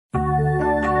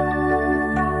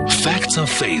Facts of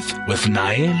Faith with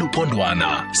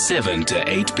Mpumlwana, 7 to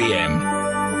 8 p.m.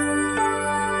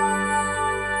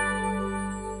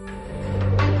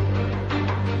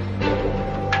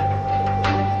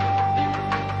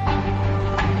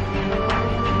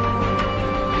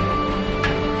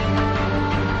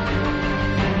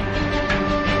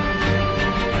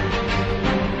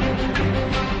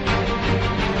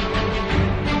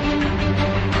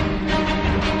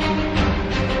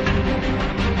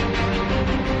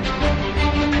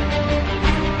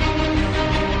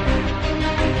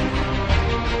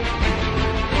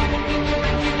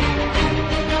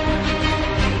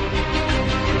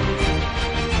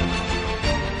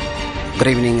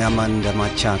 Good evening, Amanda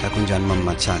Machaka, Kunjan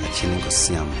Machaka,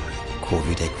 Chiningosiam,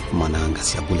 COVID Mananga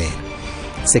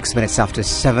Siabule. 6 minutes after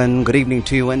 7. Good evening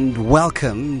to you and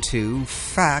welcome to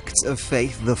Facts of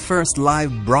Faith, the first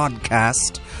live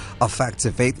broadcast of Facts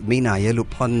of Faith. Mina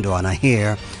Mpumlwana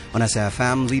here on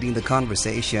SFM, leading the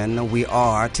conversation. We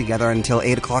are together until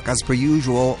 8 o'clock as per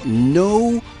usual.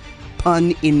 No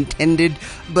pun intended,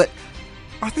 but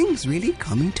are things really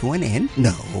coming to an end?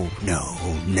 No.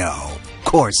 Of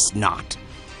course not.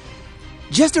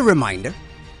 Just a reminder.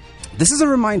 This is a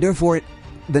reminder for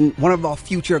one of our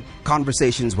future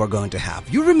conversations we're going to have.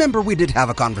 You remember we did have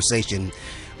a conversation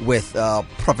with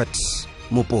Prophet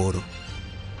Muporo.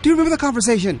 Do you remember the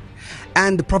conversation?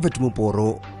 And Prophet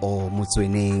Muporo or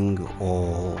Mutswening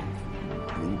or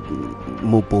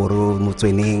Muporo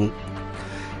Mutswening,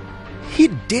 he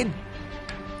did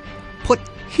put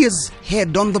his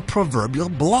head on the proverbial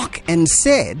block and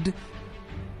said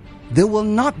there will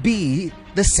not be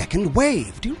the second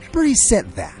wave. Do you remember he said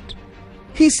that?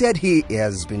 He said he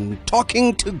has been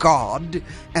talking to God,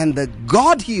 and the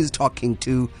God he is talking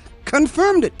to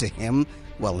confirmed it to him,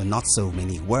 well, in not so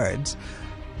many words,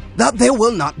 that there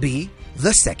will not be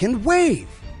the second wave.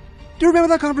 Do you remember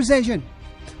that conversation?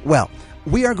 Well,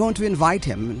 we are going to invite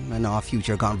him in our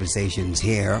future conversations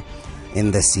here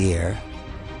in this year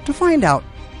to find out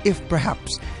if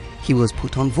perhaps he was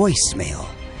put on voicemail.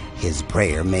 His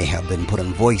prayer may have been put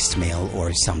on voicemail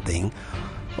or something,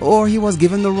 or he was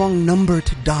given the wrong number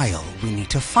to dial. We need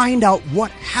to find out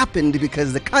what happened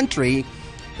because the country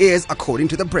is, according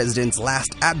to the president's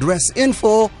last address, in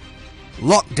full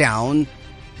lockdown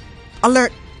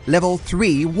alert level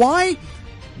 3. Why?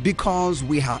 Because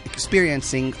we are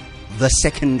experiencing the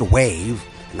second wave.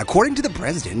 And according to the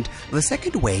president, the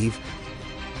second wave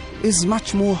is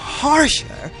much more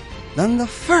harsher than the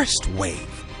first wave.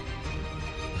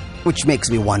 Which makes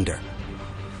me wonder,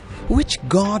 which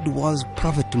God was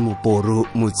Prophet Muporo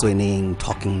Mutswening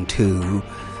talking to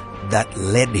that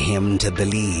led him to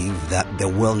believe that there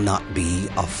will not be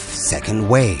a second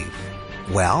wave?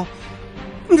 Well,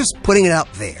 I'm just putting it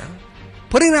out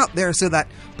there so that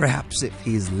perhaps if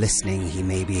he's listening, he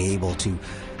may be able to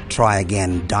try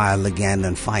again, dial again,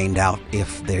 and find out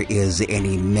if there is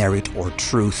any merit or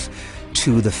truth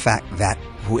to the fact that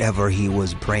whoever he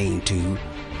was praying to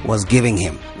was giving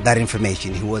him that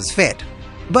information he was fed.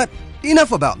 But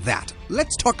enough about that.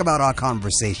 Let's talk about our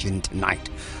conversation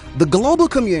tonight. The global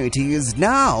community is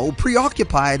now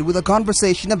preoccupied with a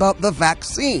conversation about the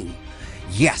vaccine.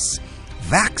 Yes,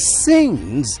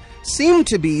 vaccines seem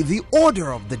to be the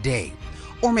order of the day.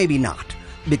 Or maybe not,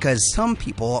 because some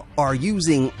people are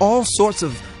using all sorts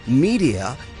of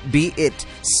media, be it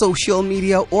social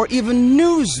media or even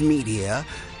news media,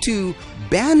 to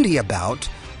bandy about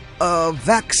a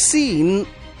vaccine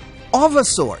of a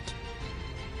sort.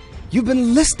 You've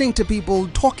been listening to people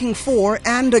talking for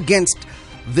and against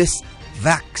this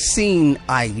vaccine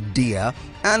idea.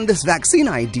 And this vaccine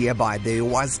idea, by the way,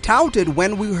 was touted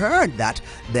when we heard that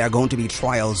there are going to be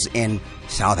trials in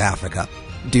South Africa.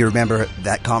 Do you remember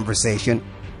that conversation?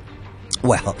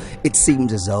 Well, it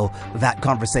seems as though that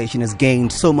conversation has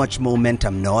gained so much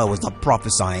momentum. No, I was not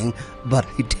prophesying, but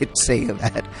I did say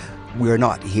that we're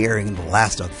not hearing the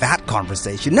last of that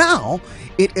conversation. Now,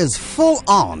 it is full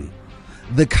on.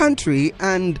 The country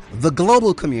and the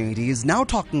global community is now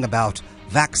talking about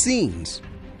vaccines.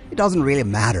 It doesn't really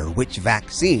matter which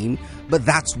vaccine, but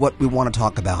that's what we want to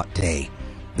talk about today.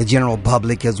 The general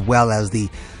public as well as the,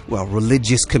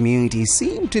 religious community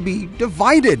seem to be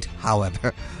divided,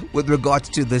 however, with regards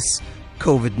to this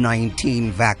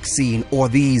COVID-19 vaccine or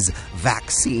these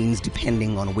vaccines,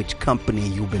 depending on which company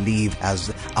you believe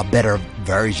has a better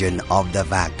version of the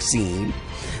vaccine.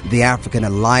 The African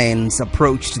Alliance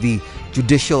approached the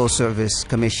Judicial Service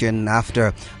Commission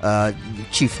after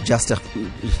Chief Justice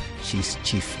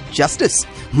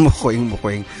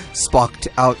Mogoeng sparked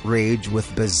outrage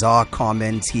with bizarre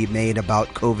comments he made about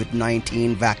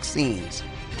COVID-19 vaccines.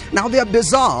 Now they're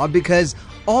bizarre because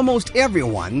almost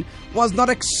everyone was not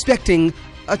expecting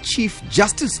a Chief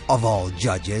Justice of all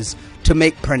judges to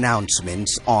make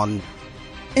pronouncements on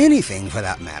anything for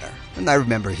that matter. And I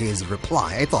remember his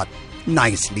reply. I thought,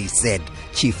 nicely said,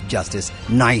 Chief Justice,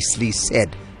 nicely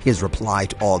said, his reply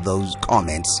to all those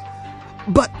comments.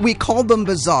 But we call them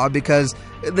bizarre because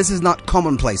this is not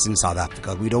commonplace in South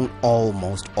Africa. We don't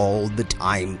almost all the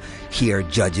time hear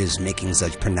judges making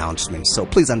such pronouncements. So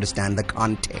please understand the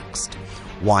context,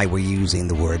 why we're using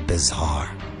the word bizarre.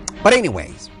 But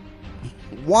anyways,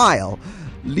 while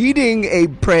leading a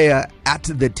prayer at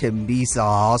the Tembisa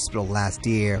Hospital last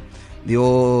year,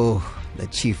 the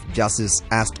Chief Justice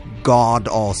asked God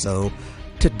also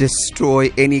to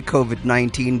destroy any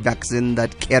COVID-19 vaccine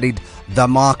that carried the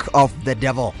mark of the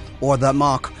devil or the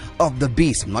mark of the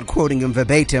beast. I'm not quoting him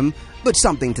verbatim, but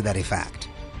something to that effect.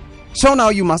 So now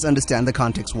you must understand the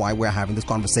context why we're having this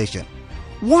conversation.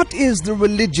 What is the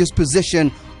religious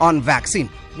position on vaccine?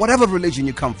 Whatever religion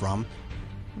you come from,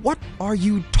 what are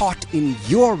you taught in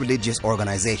your religious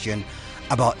organization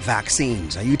about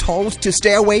vaccines? Are you told to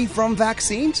stay away from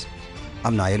vaccines?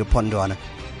 I'm Mpumlwana.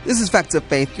 This is Facts of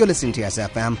Faith. You're listening to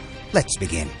SFM. Let's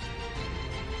begin.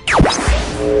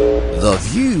 The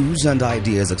views and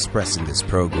ideas expressed in this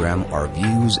program are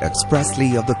views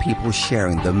expressly of the people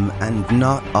sharing them and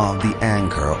not of the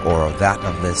anchor or of that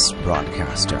of this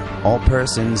broadcaster. All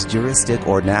persons, juristic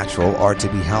or natural, are to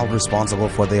be held responsible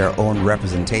for their own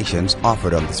representations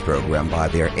offered on this program by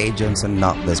their agents and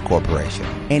not this corporation.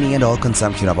 Any and all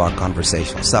consumption of our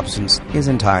conversational substance is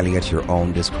entirely at your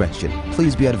own discretion.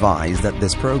 Please be advised that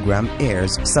this program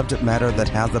airs subject matter that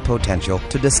has the potential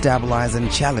to destabilize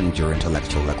and challenge your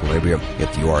intellectual equilibrium.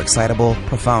 If you are excitable,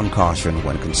 profound caution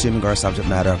when consuming our subject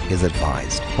matter is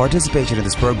advised. Participation in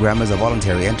this program is a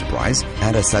voluntary enterprise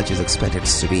and as such is expected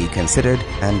to be considered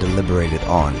and deliberated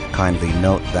on. Kindly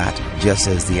note that, just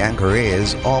as the anchor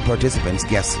is, all participants,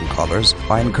 guests and callers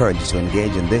are encouraged to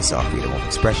engage in this our freedom of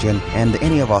expression and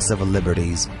any of our civil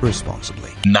liberties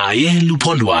responsibly.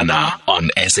 Mpumlwana on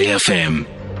SAFM.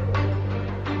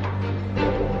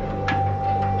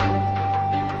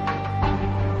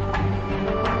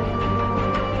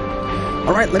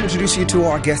 All right, let me introduce you to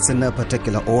our guests in no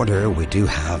particular order. We do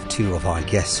have two of our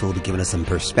guests who will be giving us some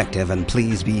perspective, and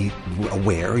please be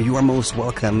aware you are most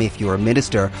welcome if you're a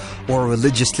minister or a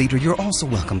religious leader. You're also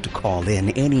welcome to call in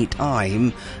any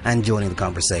time and join in the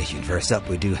conversation. First up,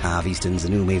 we do have Easton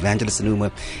Zanuma. Evangelist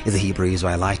Zanuma is a Hebrew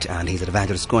Israelite, and he's an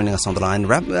evangelist joining us on the line.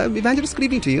 Evangelist, good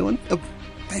evening to you, and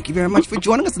thank you very much for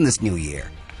joining us in this new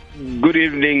year. Good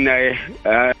evening,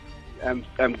 Nai.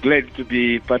 I'm glad to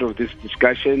be part of this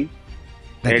discussion.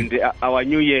 And our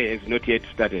new year has not yet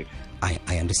started.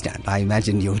 I understand. I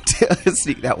imagine you would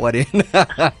sneak that one in.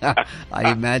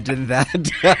 I imagine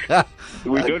that.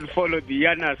 We don't follow the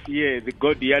Yanas year, the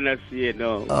God Yanas year,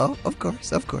 no. Oh, of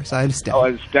course. I understand. I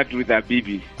will start with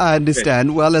Rabbi. I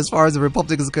understand. Well, as far as the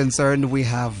Republic is concerned, we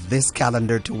have this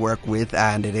calendar to work with,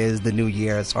 and it is the new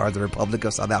year as far as the Republic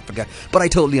of South Africa. But I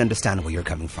totally understand where you're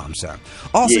coming from, sir.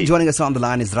 Also joining us on the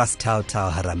line is Thau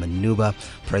Haramanuba,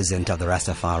 President of the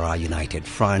Rastafari United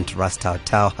Front.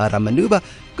 Thau Haramanuba,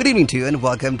 good evening to you and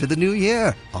welcome to the new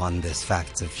year on this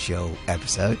Facts of Show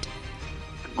episode.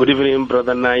 Good evening,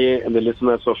 Brother Naye and the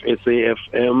listeners of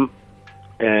SAFM.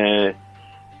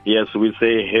 Yes, we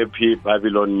say Happy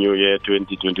Babylon New Year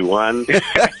 2021. Thanks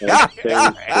for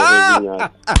having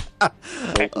us.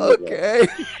 Okay.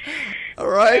 All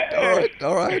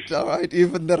right.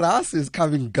 Even the Ras is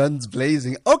coming guns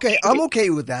blazing. Okay, I'm okay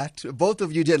with that. Both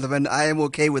of you gentlemen, I am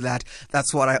okay with that.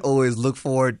 That's what I always look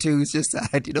forward to. It's just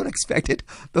that you don't expect it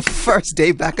the first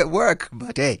day back at work.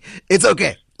 But hey, it's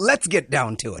okay. Let's get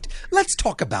down to it. Let's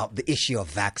talk about the issue of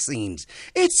vaccines.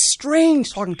 It's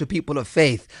strange talking to people of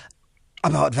faith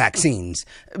about vaccines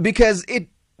because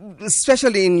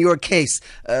especially in your case,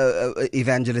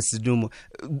 Evangelist Zanuma,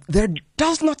 there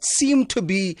does not seem to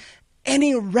be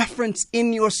any reference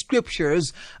in your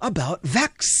scriptures about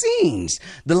vaccines.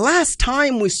 The last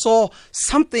time we saw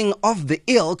something of the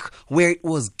ilk where it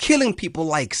was killing people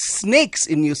like snakes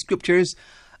in your scriptures,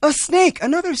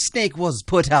 another snake was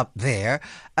put up there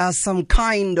as some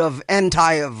kind of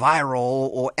antiviral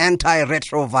or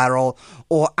antiretroviral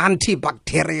or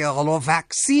antibacterial or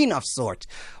vaccine of sort.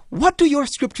 What do your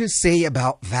scriptures say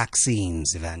about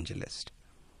vaccines, Evangelist?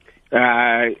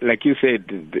 Like you said,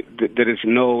 there is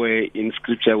no way in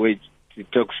Scripture where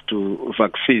it talks to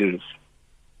vaccines.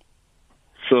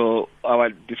 So our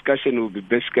discussion will be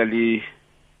basically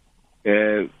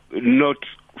not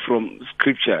from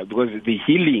Scripture, because the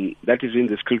healing that is in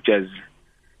the Scriptures,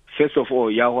 first of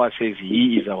all, Yahweh says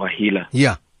He is our healer.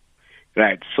 Yeah.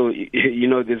 Right. So,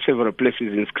 there's several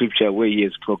places in Scripture where He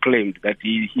has proclaimed that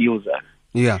He heals us.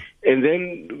 Yeah. And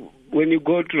then when you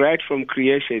go to right from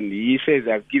creation, he says,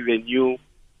 "I've given you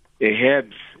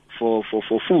herbs for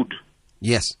food."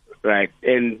 Yes. Right,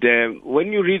 and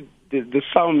when you read the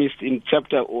psalmist in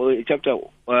chapter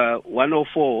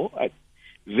 104,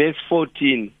 verse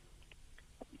 14,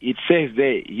 it says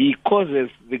there, "He causes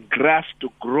the grass to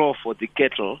grow for the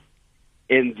cattle,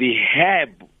 and the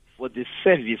herb for the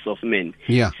service of men."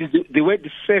 Yeah. See, the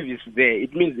word service there,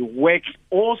 it means work,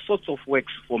 all sorts of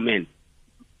works for men.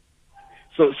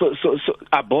 So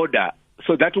aboda.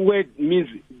 So that word means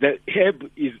that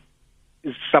herb is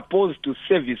supposed to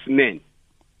service men.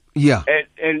 Yeah.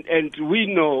 And we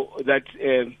know that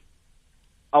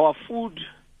our food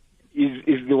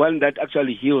is the one that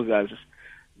actually heals us.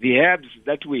 The herbs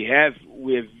that we have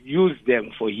used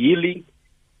them for healing,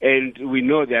 and we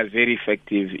know they are very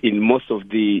effective in most of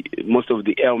the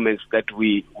ailments that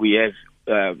we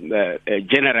have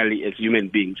generally as human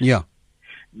beings. Yeah.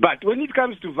 But when it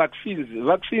comes to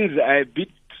vaccines are a bit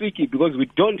tricky because we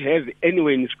don't have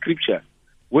anywhere in Scripture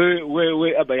where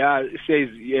Abaya says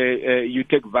you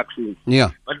take vaccines.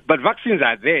 Yeah. But vaccines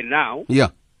are there now.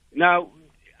 Yeah. Now,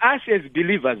 us as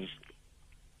believers,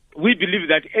 we believe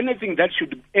that anything that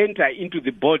should enter into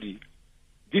the body,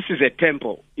 this is a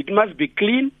temple. It must be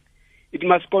clean. It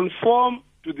must conform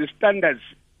to the standards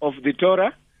of the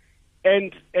Torah.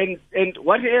 And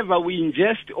whatever we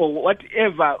ingest or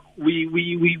whatever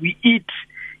we eat,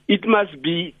 it must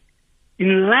be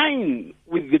in line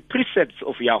with the precepts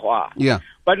of Yahweh. Yeah.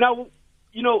 But now,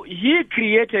 He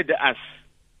created us,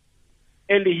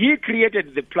 and He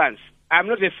created the plants. I'm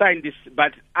not a scientist,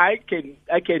 but I can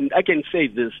say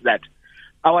this, that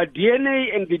our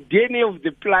DNA and the DNA of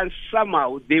the plants,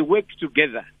 somehow they work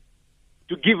together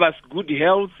to give us good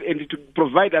health and to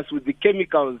provide us with the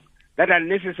chemicals that are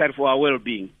necessary for our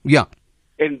well-being. Yeah.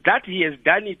 And that He has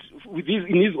done it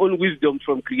in His own wisdom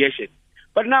from creation.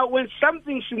 But now when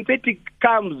something synthetic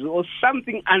comes, or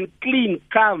something unclean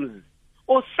comes,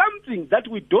 or something that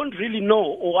we don't really know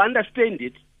or understand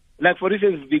it, like for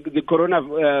instance the corona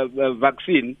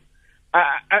vaccine,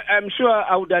 I'm sure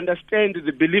I would understand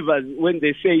the believers when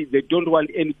they say they don't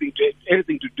want anything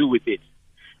to do with it.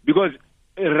 Because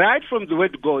right from the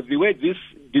word go, the way this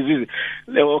disease,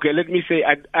 okay, let me say,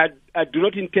 I do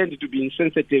not intend to be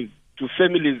insensitive to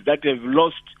families that have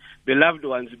lost beloved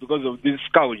ones because of this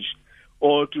scourge,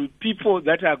 or to people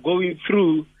that are going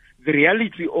through the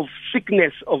reality of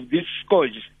sickness of this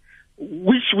scourge,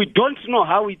 which we don't know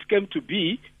how it came to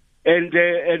be, and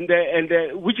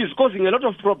which is causing a lot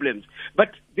of problems.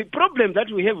 But the problem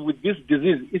that we have with this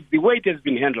disease is the way it has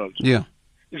been handled. Yeah.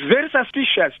 It's very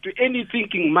suspicious to any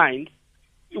thinking mind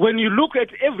when you look at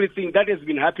everything that has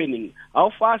been happening,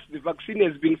 how fast the vaccine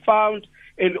has been found,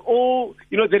 and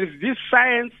there is this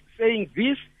science saying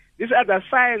this other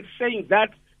science saying that.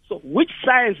 So which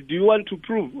science do you want to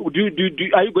prove?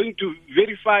 Are you going to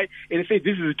verify and say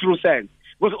this is true science?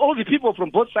 Because all the people from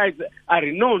both sides are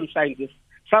renowned scientists.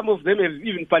 Some of them have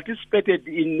even participated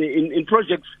in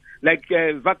projects like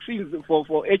vaccines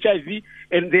for HIV,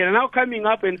 and they are now coming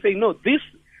up and saying, no, this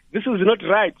is not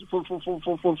right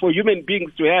for human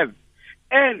beings to have.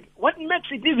 And what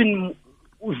makes it even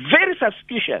very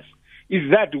suspicious is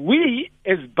that we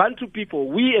as Bantu people,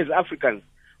 we as Africans,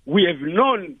 we have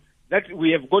known that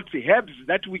we have got herbs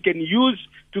that we can use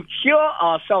to cure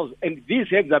ourselves, and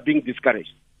these herbs are being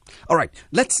discouraged. All right,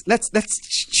 let's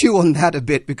chew on that a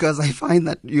bit, because I find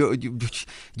that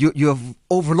you have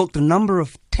overlooked a number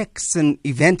of texts and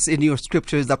events in your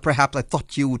scriptures that perhaps I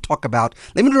thought you would talk about.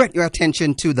 Let me direct your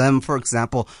attention to them. For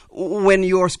example, when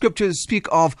your scriptures speak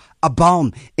of a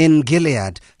balm in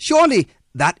Gilead, surely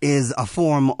that is a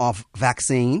form of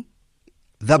vaccine.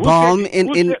 The balm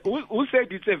who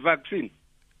said it's a vaccine?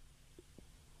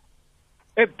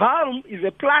 A balm is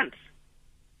a plant.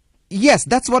 Yes,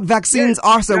 that's what vaccines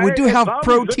are, sir. We do have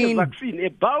protein. A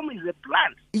balm is a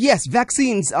plant. Yes,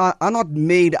 vaccines are not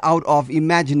made out of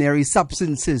imaginary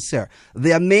substances, sir.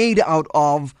 They are made out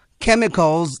of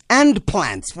chemicals and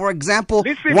plants. For example,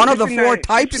 one of the four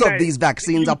types of these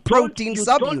vaccines are protein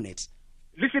subunits.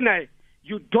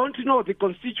 You don't know the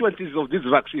constituencies of these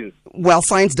vaccines. Well,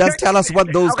 science does tell us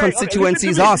what those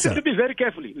constituencies are, sir. Listen to me very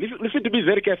carefully. Listen to me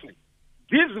very carefully.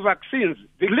 These vaccines,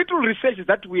 the little research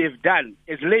that we have done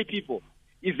as lay people,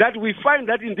 is that we find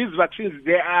that in these vaccines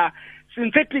there are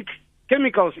synthetic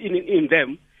chemicals in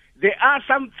them. There are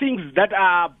some things that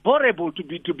are abhorrible to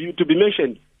be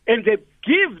mentioned, and they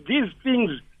give these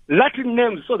things Latin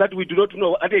names so that we do not know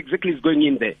what exactly is going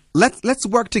in there. Let's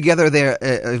work together there,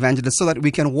 Evangelist, so that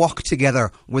we can walk together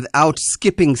without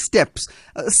skipping steps.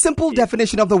 A simple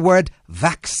definition of the word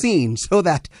vaccine so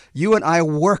that you and I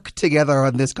work together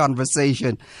on this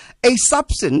conversation. A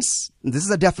substance, this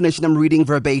is a definition I'm reading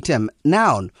verbatim,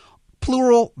 noun,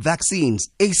 plural, vaccines,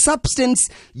 a substance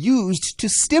used to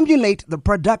stimulate the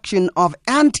production of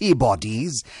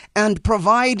antibodies and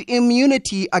provide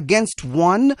immunity against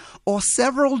one or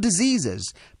several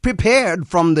diseases, prepared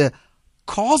from the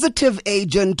causative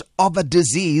agent of a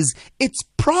disease, its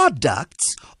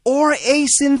products, or a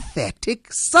synthetic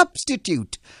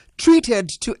substitute, treated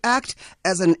to act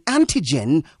as an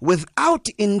antigen without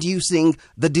inducing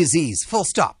the disease. Full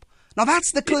stop. Now,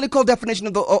 that's the clinical definition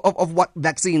of what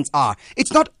vaccines are.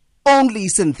 It's not only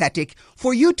synthetic.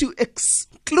 For you to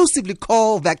exclusively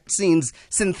call vaccines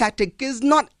synthetic is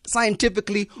not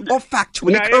scientifically or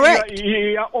factually correct.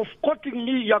 You are quoting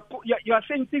me. You are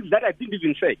saying things that I didn't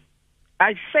even say.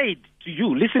 I said to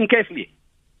you, listen carefully.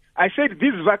 I said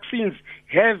these vaccines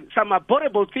have some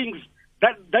abhorrible things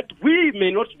that we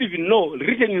may not even know,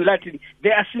 written in Latin.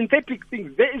 They are synthetic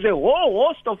things. There is a whole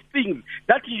host of things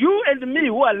that you and me,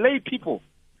 who are lay people,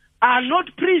 are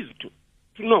not privy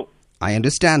to know. I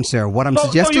understand, sir. What I'm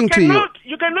suggesting to you...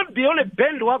 You cannot be on a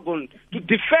bandwagon to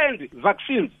defend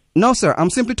vaccines. No, sir. I'm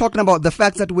simply talking about the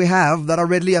facts that we have that are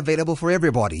readily available for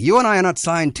everybody. You and I are not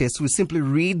scientists. We simply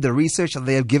read the research that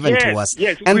they have given to us.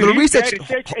 Yes, and the research...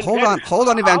 Hold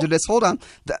on, Evangelist. Hold on.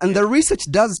 And the research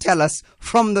does tell us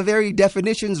from the very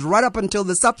definitions right up until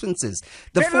the substances.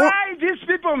 They lie, these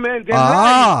people, man. They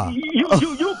lie. You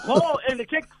go and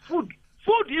take food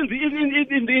in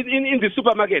the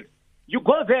supermarket. You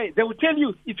go there, they will tell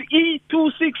you it's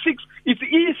E266, it's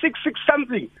E66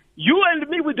 something. You and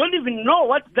me, we don't even know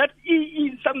what that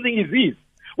EE something is.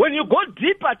 When you go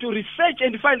deeper to research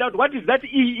and find out what is that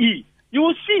EE, you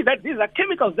will see that these are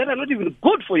chemicals that are not even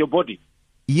good for your body.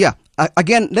 Yeah.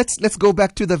 Again, let's go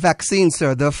back to the vaccines,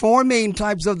 sir. The four main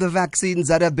types of the vaccines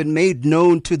that have been made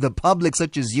known to the public,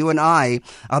 such as you and I,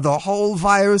 are the whole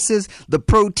viruses, the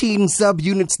protein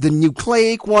subunits, the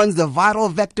nucleic ones, the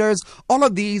viral vectors. All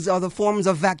of these are the forms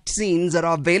of vaccines that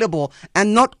are available,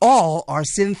 and not all are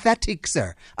synthetic,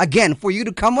 sir. Again, for you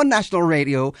to come on national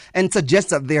radio and suggest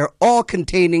that they're all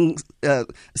containing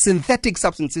synthetic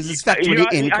substances is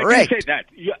factually incorrect.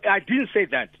 I didn't say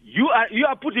that. You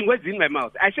are putting words in my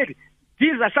mouth. I said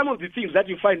these are some of the things that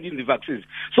you find in the vaccines.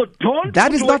 So don't.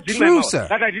 That is not true, sir.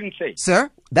 That I didn't say.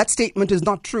 Sir, that statement is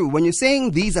not true. When you're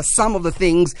saying these are some of the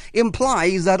things,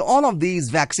 implies that all of these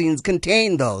vaccines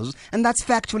contain those, and that's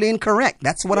factually incorrect.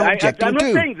 That's what I'm objecting to. I'm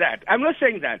not saying that. I'm not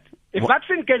saying that. A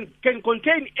vaccine can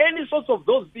contain any sorts of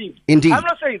those things. Indeed. I'm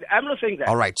not saying that.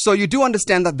 All right. So you do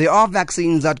understand that there are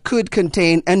vaccines that could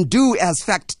contain and do, as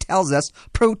fact tells us,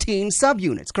 protein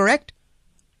subunits, correct?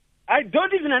 I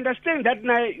don't even understand that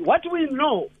now. What we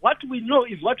know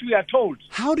is what we are told.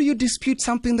 How do you dispute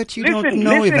something that you don't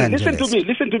know, Evangelist?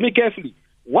 Listen to me carefully.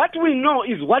 What we know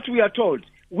is what we are told.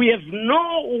 We have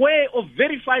no way of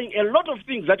verifying a lot of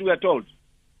things that we are told.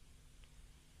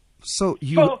 So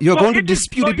you're going to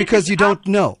dispute it because you don't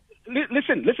know.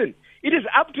 Listen. It is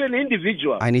up to an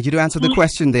individual. I need you to answer the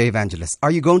question there, Evangelist.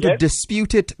 Are you going to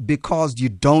dispute it because you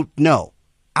don't know?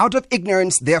 Out of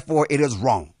ignorance, therefore, it is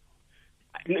wrong.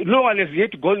 No one has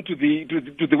yet gone to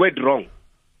the word wrong.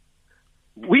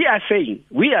 We are saying,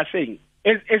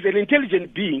 as an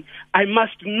intelligent being, I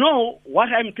must know what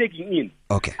I'm taking in.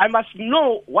 Okay. I must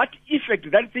know what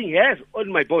effect that thing has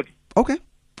on my body. Okay.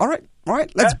 All right.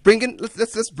 Let's bring in Thau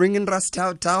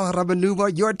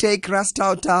Haramanuba. Your take,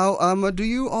 Thau. Do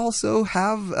you also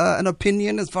have an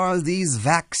opinion as far as these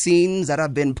vaccines that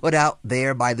have been put out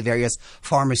there by the various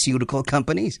pharmaceutical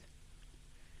companies?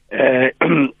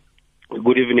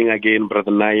 Good evening again,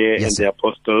 Brother Naye, and the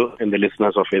Apostle and the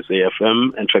listeners of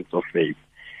SAFM and Tracks of Faith.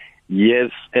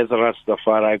 Yes, as a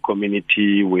Rastafari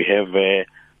community, we have a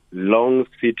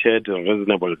long-seated,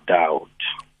 reasonable doubt.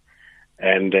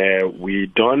 And we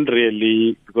don't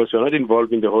really, because we're not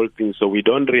involved in the whole thing, so we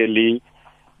don't really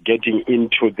getting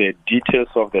into the details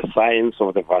of the science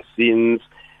of the vaccines,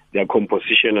 their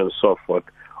composition and so forth.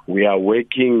 We are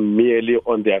working merely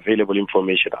on the available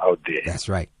information out there. That's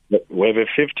right. We have a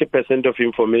 50% of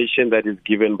information that is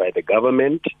given by the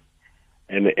government,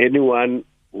 and anyone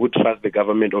who trusts the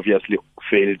government obviously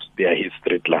failed their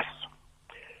history class.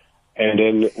 And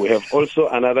then we have also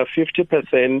another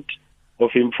 50% of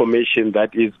information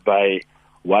that is by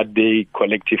what they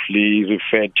collectively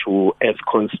refer to as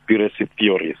conspiracy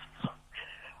theorists,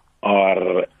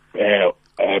 or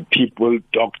people,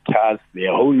 doctors, a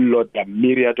whole lot, a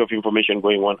myriad of information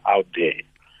going on out there.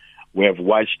 We have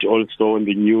watched also on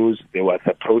the news, there was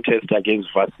a protest against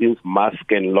vaccines, mask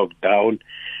and lockdown.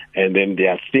 And then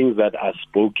there are things that are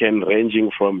spoken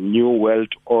ranging from New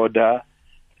World Order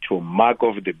to Mark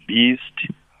of the Beast.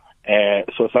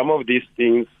 So some of these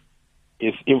things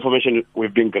is information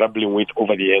we've been grappling with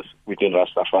over the years within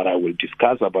Rastafari. We'll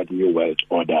discuss about New World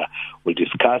Order. We'll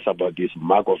discuss about this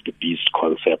Mark of the Beast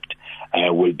concept.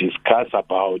 We'll discuss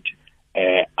about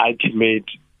ultimate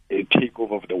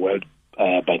takeover of the world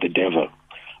by the devil.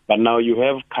 But now you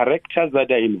have characters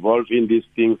that are involved in these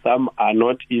things. Some are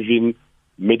not even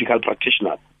medical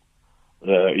practitioners,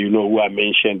 who are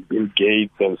mentioned, Bill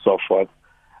Gates and so forth,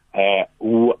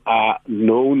 who are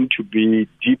known to be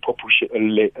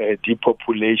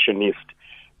depopulationist,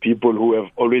 people who have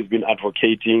always been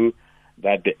advocating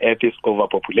that the earth is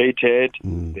overpopulated,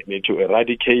 they need to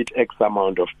eradicate X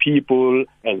amount of people,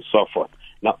 and so forth.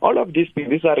 Now, all of these things,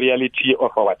 these are reality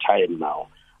of our time now.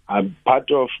 I'm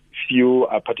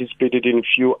participated in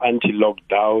few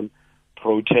anti-lockdown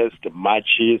protests,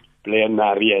 marches,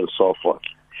 plenary, and so forth.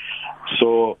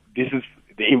 So this is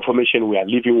the information we are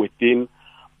living within.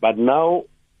 But now,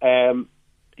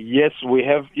 yes, we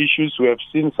have issues. We have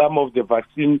seen some of the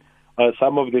vaccine,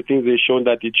 some of the things they've shown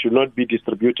that it should not be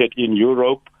distributed in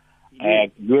Europe,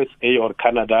 USA or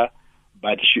Canada,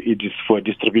 but it is for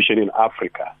distribution in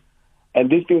Africa. And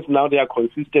these things now, they are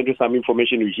consistent with some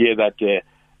information we hear that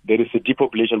there is a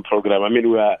depopulation program. I mean,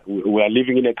 we are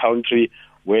living in a country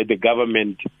where the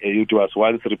government, it was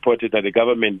once reported that the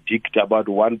government digged about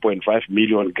 1.5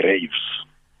 million graves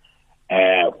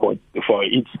for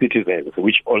its citizens,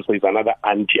 which also is another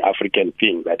anti-African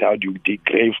thing, that how do you dig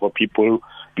grave for people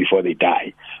before they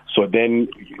die? So then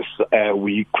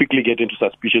we quickly get into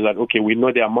suspicion that, okay, we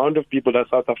know the amount of people that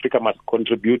South Africa must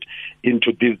contribute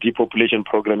into this depopulation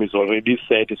program is already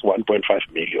set is 1.5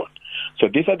 million. So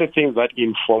these are the things that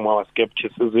inform our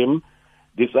skepticism.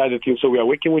 These are the things. So we are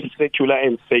working with secular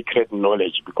and sacred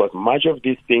knowledge, because much of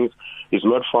these things is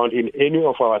not found in any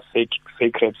of our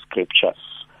sacred scriptures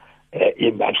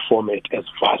in that format as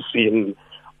vaccine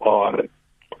or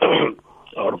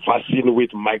vaccine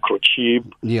with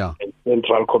microchip and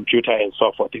central computer and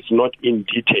so forth. It's not in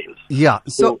details. Yeah.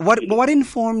 So what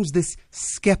informs this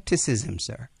skepticism,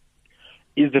 sir?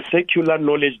 Is the secular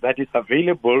knowledge that is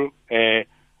available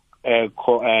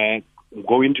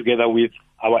going together with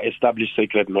our established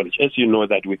sacred knowledge. As you know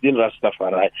that within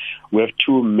Rastafari, we have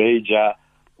two major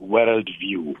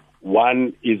worldview.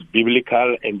 One is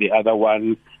biblical and the other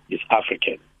one is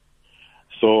African.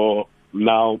 So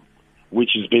now,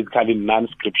 which is basically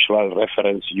non-scriptural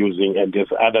reference using, and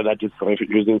there's other that is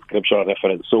using scriptural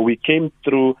reference. So we came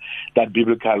through that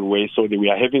biblical way, so that we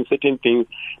are having certain things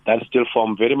that still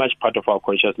form very much part of our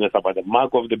consciousness about the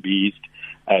mark of the beast,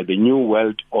 the new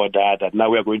world order, that now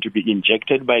we are going to be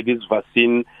injected by this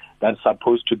vaccine that's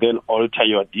supposed to then alter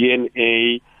your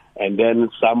DNA, and then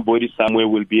somebody somewhere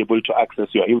will be able to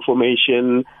access your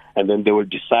information, and then they will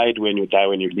decide when you die,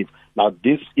 when you live. Now,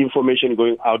 this information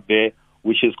going out there,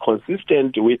 which is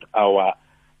consistent with our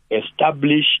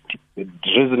established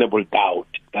reasonable doubt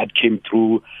that came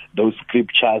through those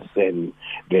scriptures and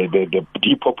the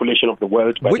depopulation of the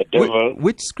world by the devil.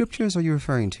 Which scriptures are you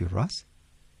referring to, Ross?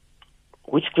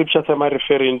 Which scriptures am I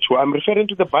referring to? I'm referring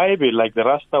to the Bible, like the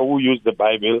Rasta who used the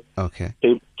Bible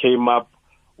came up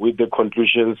with the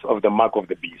conclusions of the mark of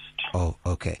the beast. Oh,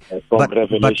 okay. From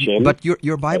Revelation. But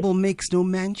your Bible makes no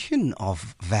mention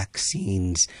of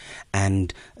vaccines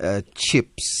and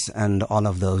chips and all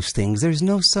of those things. There's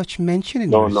no such mention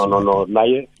in No.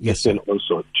 Naye, yes, listen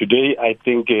also. Today, I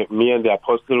think me and the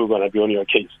apostle are going to be on your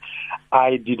case.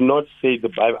 I did not say the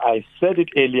Bible. I said it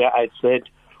earlier. I said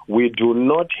we do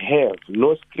not have,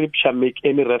 no scripture make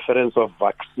any reference of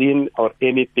vaccine or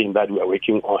anything that we are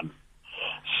working on.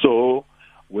 So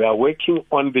we are working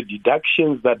on the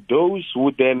deductions that those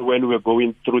who then, when we're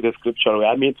going through the scriptural,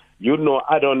 I mean,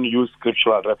 I don't use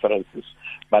scriptural references,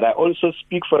 but I also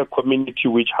speak for a community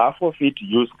which half of it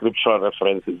use scriptural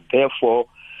references. Therefore,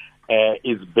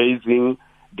 is basing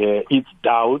its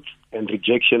doubts and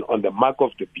rejection on the mark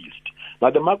of the beast.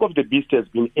 Now, the mark of the beast has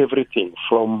been everything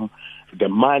from the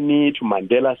money to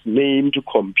Mandela's name to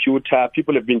computer.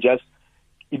 People have been just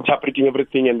interpreting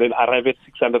everything and then arrive at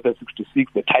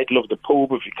 666, the title of the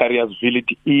Pope, Vicarious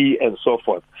Vility E, and so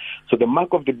forth. So the mark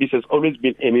of the beast has always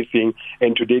been anything,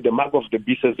 and today the mark of the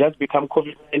beast has just become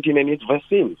COVID-19 and its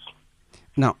vaccines.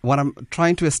 Now, what I'm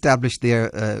trying to establish there,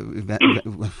 Thau,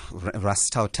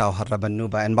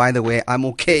 Haramanuba, and by the way, I'm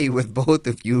okay with both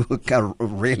of you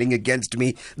railing against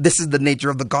me. This is the nature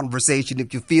of the conversation.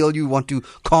 If you feel you want to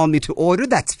call me to order,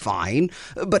 that's fine.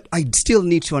 But I still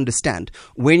need to understand,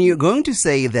 when you're going to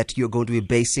say that you're going to be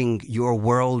basing your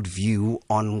worldview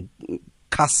on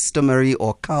customary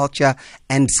or culture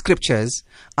and scriptures,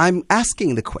 I'm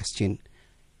asking the question,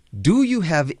 do you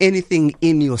have anything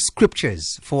in your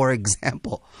scriptures, for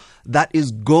example, that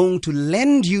is going to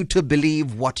lend you to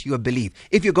believe what you believe?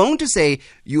 If you're going to say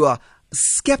you are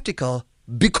skeptical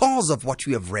because of what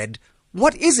you have read,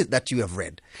 what is it that you have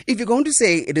read? If you're going to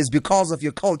say it is because of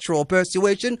your cultural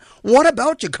persuasion, what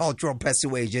about your cultural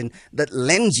persuasion that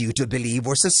lends you to believe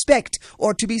or suspect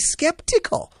or to be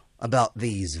skeptical about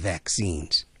these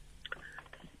vaccines?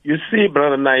 You see,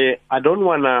 Brother Naye,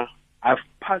 I've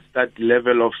passed that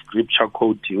level of scripture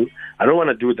quoting. I don't want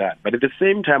to do that. But at the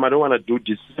same time, I don't want to do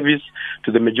disservice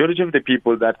to the majority of the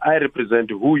people that I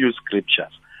represent who use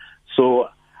scriptures. So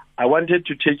I wanted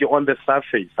to take you on the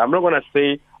surface. I'm not going to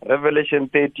say Revelation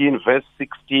 13, verse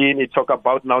 16, it talk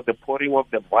about now the pouring of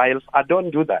the vials. I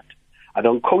don't do that. I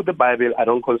don't quote the Bible. I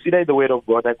don't consider the word of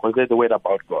God. I consider the word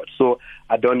about God. So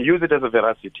I don't use it as a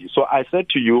veracity. So I said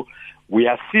to you, we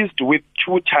are seized with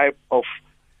two types of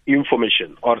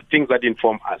information or things that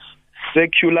inform us,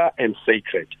 secular and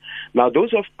sacred. Now,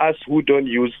 those of us who don't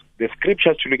use the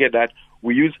scriptures to look at that,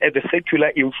 we use the secular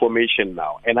information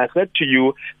now. And I said to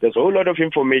you, there's a whole lot of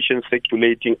information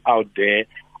circulating out there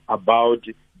about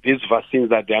these vaccines,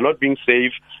 that they are not being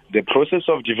safe. The process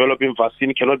of developing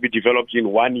vaccine cannot be developed in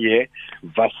 1 year.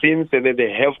 Vaccines, and then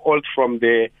they have all from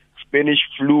the Spanish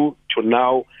flu to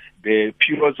now, the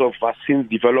periods of vaccine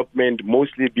development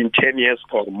mostly been 10 years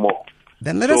or more.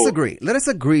 Then let us agree. Let us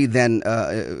agree then,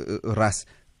 Ras,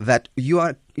 that you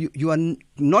are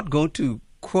not going to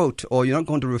quote or you're not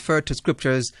going to refer to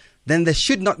scriptures. Then there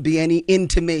should not be any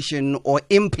intimation or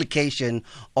implication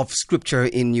of scripture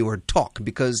in your talk.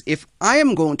 Because if I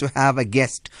am going to have a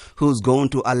guest who's going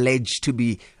to allege to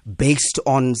be based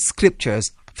on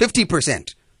scriptures,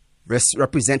 50%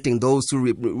 representing those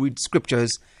who read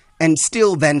scriptures, and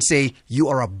still then say you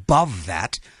are above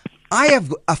that, I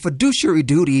have a fiduciary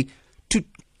duty to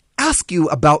ask you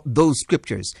about those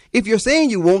scriptures. If you're saying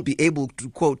you won't be able to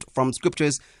quote from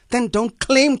scriptures, then don't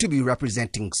claim to be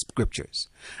representing scriptures.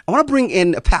 I want to bring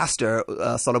in a pastor,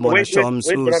 Solomon Shoms.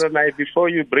 Wait, Brother Knight, before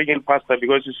you bring in pastor,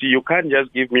 because you see, you can't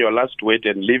just give me your last word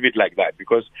and leave it like that,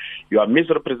 because you are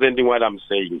misrepresenting what I'm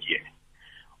saying here.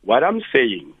 What I'm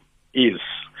saying is,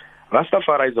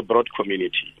 Rastafari is a broad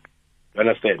community. You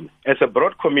understand? As a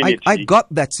broad community. I got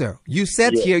that, sir. You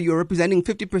said here you're representing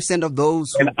 50% of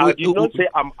those who... And I did not say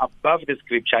I'm above the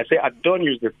scripture. I say I don't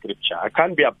use the scripture. I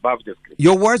can't be above the scripture.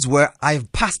 Your words were,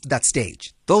 I've passed that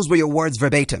stage. Those were your words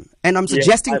verbatim. And I'm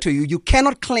suggesting to you, you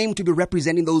cannot claim to be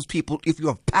representing those people if you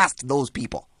have passed those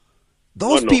people.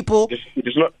 Those people... It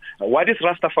is not... What is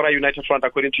Rastafari United Front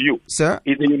according to you? Sir?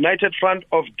 It's a united front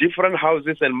of different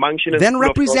houses and mansions. Then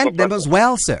represent them as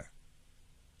well, sir.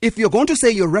 If you're going to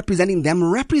say you're representing them,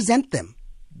 represent them.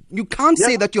 You can't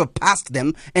say that you've passed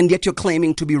them and yet you're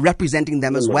claiming to be representing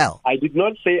them as well. I did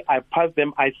not say I passed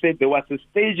them. I said there was a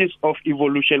stages of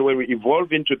evolution where we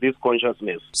evolve into this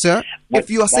consciousness. Sir, if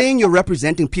you are saying you're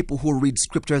representing people who read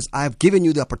scriptures, I've given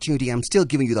you the opportunity, I'm still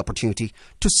giving you the opportunity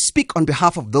to speak on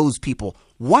behalf of those people.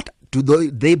 What do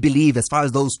they believe as far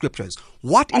as those scriptures?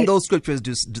 What in those scriptures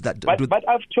do that? But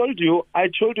I've told you,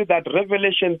 that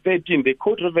Revelation 13, they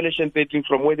quote Revelation 13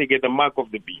 from where they get the mark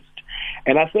of the beast.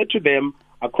 And I said to them,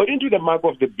 according to the mark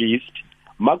of the beast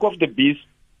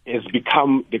has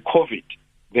become the COVID,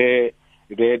 the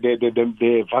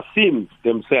vaccines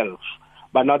themselves.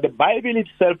 But now the Bible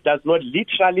itself does not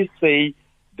literally say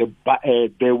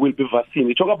there will be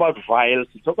vaccine. It talks about vials,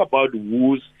 it talks about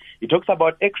wounds, it talks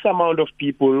about X amount of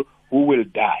people who will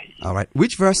die. All right.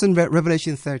 Which verse in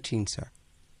Revelation 13, sir?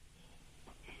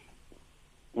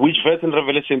 Which verse in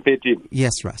Revelation 13?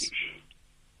 Yes, Russ.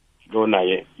 No,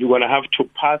 Naye. You're going to have to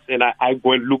pass and I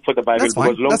go and look for the Bible. That's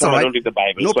fine. Because long time I don't read the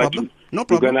Bible. No problem. No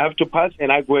problem. You're going to have to pass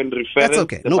and I go and refer That's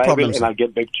okay. the No Bible problem, and I'll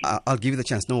get back to you. I'll give you the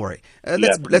chance. No worry.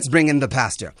 Let's bring in the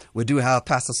pastor. We do have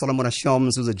Pastor Solomon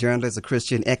Shoms, who's a journalist, a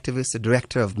Christian activist, a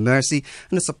director of Mercy,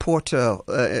 and a supporter.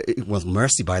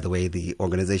 Mercy, by the way, the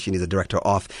organization is a director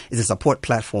of, is a support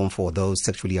platform for those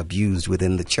sexually abused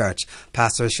within the church.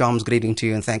 Pastor Shoms, good evening to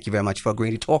you, and thank you very much for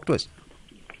agreeing to talk to us.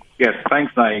 Yes,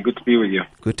 thanks, Nai. Good to be with you.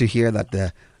 Good to hear that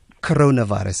the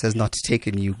coronavirus has not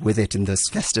taken you with it in this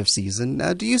festive season.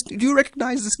 Do you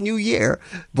recognize this new year?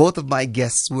 Both of my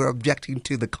guests were objecting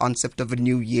to the concept of a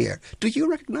new year. Do you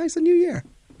recognize the new year?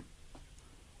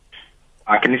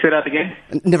 Can you say that again?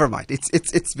 Never mind.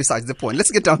 It's besides the point.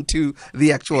 Let's get down to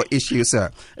the actual issue,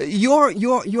 sir.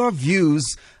 Your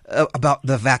views about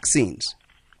the vaccines.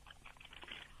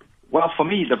 Well, for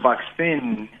me, the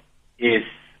vaccine is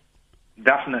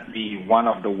definitely one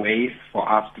of the ways for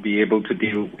us to be able to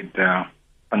deal with the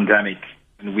pandemic.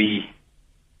 And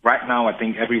right now, I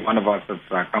think every one of us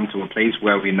has come to a place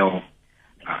where we know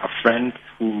a friend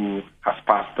who has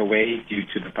passed away due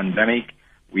to the pandemic.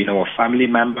 We know a family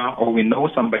member, or we know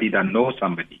somebody that knows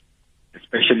somebody,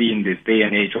 especially in this day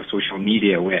and age of social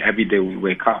media where every day we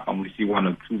wake up and we see one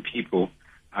or two people,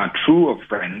 true of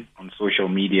friends on social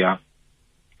media,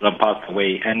 that passed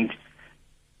away. And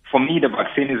for me, the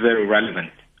vaccine is very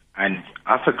relevant. And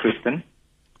as a Christian...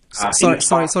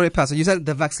 Sorry, Pastor. You said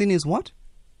the vaccine is what?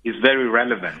 Is very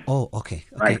relevant. Oh, okay.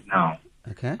 Right now.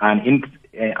 Okay. And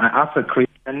as a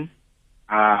Christian...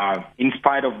 in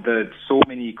spite of the so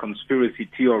many conspiracy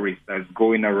theories that's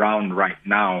going around right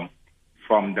now,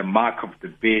 from the mark of the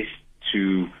beast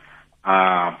to,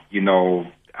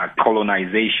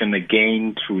 colonization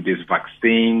again through this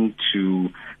vaccine to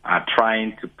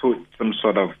trying to put some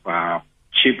sort of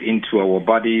chip into our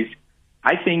bodies,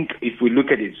 I think if we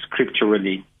look at it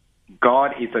scripturally,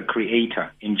 God is a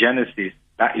creator. In Genesis,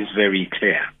 that is very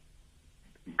clear.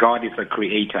 God is a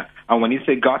creator. And when you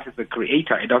say God is a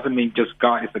creator, it doesn't mean just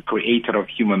God is a creator of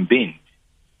human beings.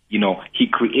 He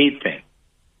creates things.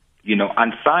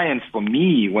 And science for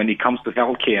me, when it comes to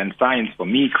healthcare and science for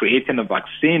me, creating a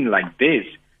vaccine like this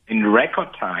in record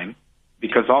time,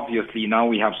 because obviously now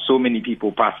we have so many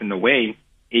people passing away,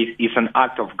 is an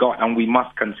act of God, and we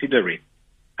must consider it.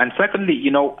 And secondly,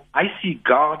 I see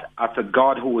God as a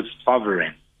God who is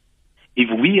sovereign. If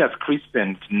we as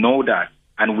Christians know that,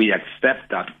 and we accept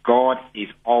that God is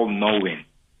all-knowing,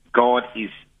 God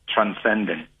is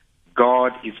transcendent,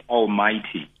 God is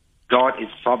almighty, God is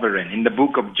sovereign. In the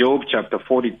book of Job, chapter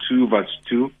 42, verse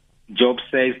 2, Job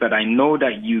says that I know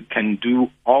that you can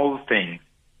do all things,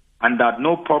 and that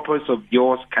no purpose of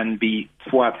yours can be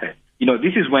thwarted.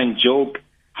 This is when Job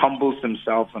humbles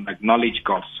himself and acknowledges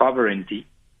God's sovereignty,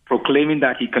 proclaiming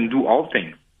that he can do all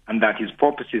things, and that his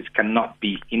purposes cannot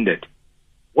be hindered.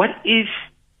 What if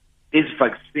this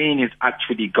vaccine is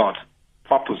actually God's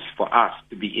purpose for us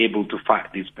to be able to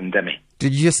fight this pandemic?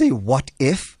 Did you just say, what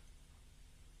if?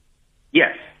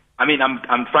 Yes. I mean,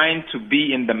 I'm trying to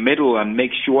be in the middle and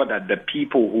make sure that the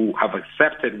people who have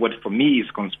accepted what for me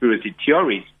is conspiracy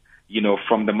theories,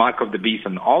 from the mark of the beast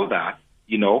and all that,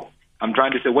 I'm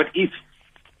trying to say, what if?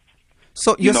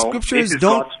 So your scriptures this is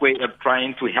don't... God's way of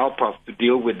trying to help us to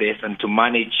deal with this and to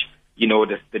manage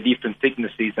the different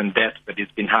sicknesses and deaths that has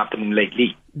been happening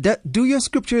lately. Do your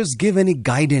scriptures give any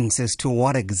guidance as to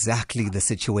what exactly the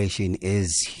situation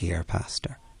is here,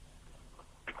 Pastor?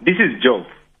 This is Job,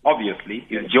 obviously.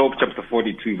 It's Job chapter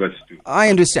 42, verse 2. I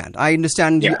understand.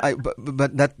 Yeah.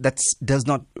 But that does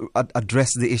not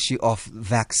address the issue of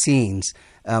vaccines.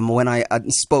 When I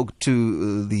spoke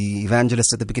to the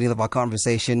evangelist at the beginning of our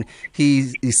conversation,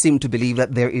 he seemed to believe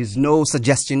that there is no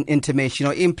suggestion, intimation,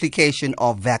 or implication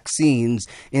of vaccines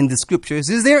in the scriptures.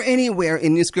 Is there anywhere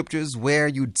in the scriptures where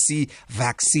you'd see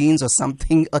vaccines or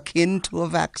something akin to a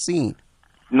vaccine?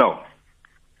 No.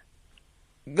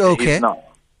 Okay. It's not.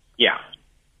 Yeah.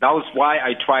 That was why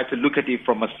I try to look at it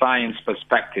from a science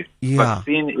perspective. Yeah.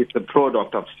 Vaccine is the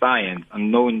product of science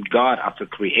and knowing God as a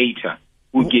creator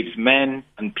who gives men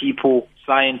and people,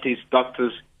 scientists,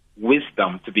 doctors,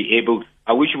 wisdom to be able...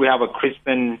 I wish we have a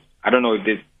Christian... I don't know if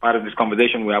this part of this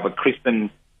conversation we have a Christian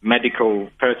medical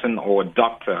person or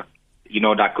doctor,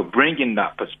 that could bring in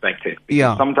that perspective.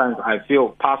 Yeah. Sometimes I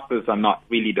feel pastors are not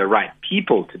really the right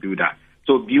people to do that.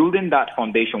 So building that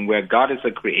foundation where God is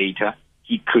a creator,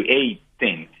 he creates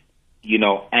things,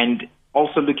 and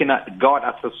also looking at God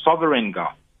as a sovereign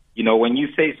God. When you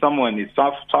say someone is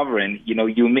sovereign,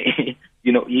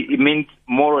 it means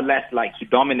more or less like he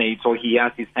dominates or he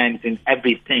has his hands in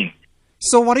everything.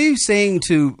 So what are you saying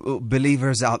to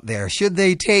believers out there? Should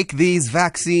they take these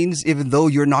vaccines even though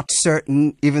you're not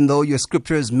certain, even though your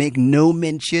scriptures make no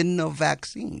mention of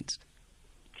vaccines?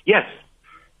 Yes.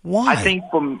 Why? I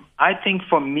think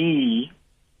for me,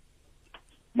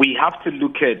 we have to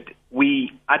look at...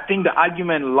 I think the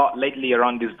argument a lot lately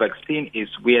around this vaccine is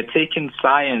we are taking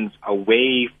science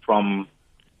away from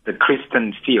the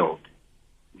Christian field.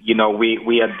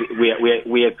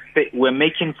 We're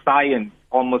making science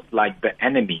almost like the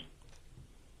enemy.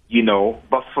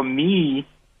 But for me,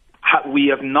 we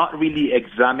have not really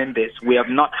examined this. We have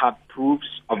not had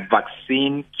proofs of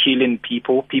vaccine killing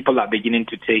people. People are beginning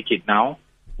to take it now.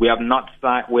 We have not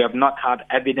had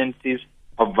evidences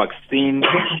of vaccine,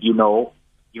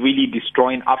 really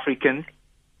destroying Africans.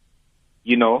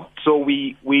 So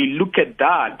we look at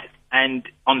that, and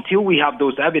until we have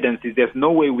those evidences, there's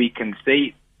no way we can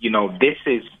say, this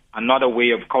is another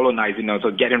way of colonizing us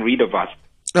or getting rid of us.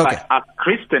 Okay. But as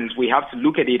Christians, we have to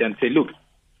look at it and say, look,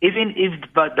 even if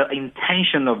the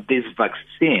intention of this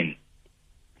vaccine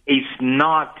is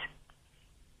not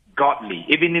godly,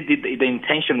 even if the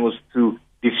intention was to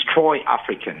destroy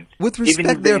Africans, with respect,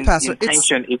 even if there, the Pastor,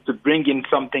 intention is to bring in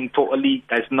something totally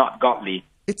that's not godly.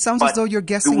 It sounds as though you're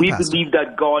guessing, do we Pastor. believe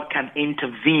that God can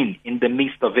intervene in the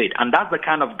midst of it? And that's the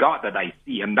kind of God that I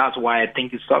see, and that's why I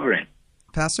think He's sovereign.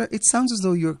 Pastor, it sounds as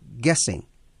though you're guessing.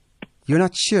 You're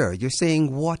not sure. You're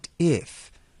saying, what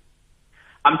if?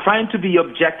 I'm trying to be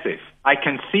objective. I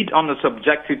can sit on a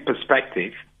subjective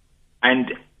perspective,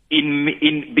 and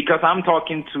because I'm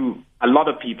talking to a lot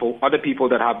of people, other people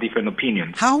that have different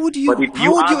opinions. How would you? But if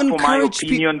you ask for my encourage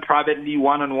opinion privately,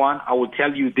 one-on-one, I will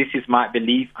tell you this is my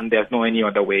belief, and there's no any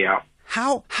other way out.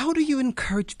 How do you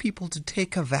encourage people to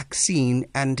take a vaccine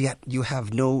and yet you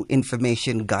have no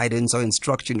information, guidance, or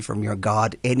instruction from your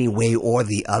God any way or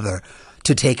the other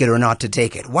to take it or not to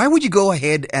take it? Why would you go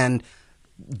ahead and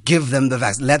give them the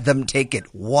vaccine? Let them take it.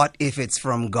 What if it's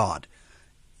from God?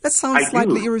 That sounds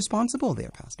slightly irresponsible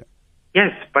there, Pastor.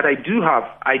 Yes, but I do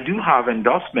have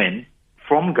endorsement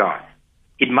from God.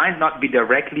 It might not be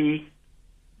directly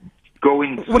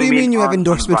going. What do you mean you have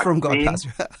endorsement from God,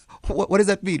 Pastor? What does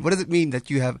that mean? What does it mean that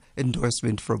you have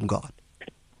endorsement from God?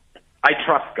 I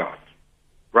trust God,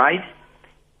 right?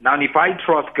 Now, if I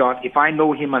trust God, if I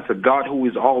know Him as a God who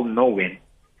is all-knowing,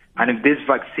 and if this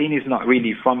vaccine is not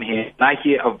really from Him, and I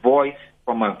hear a voice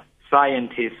from a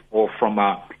scientist or from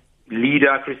a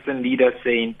Christian leader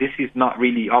saying this is not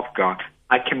really of God,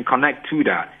 I can connect to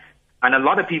that. And a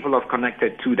lot of people have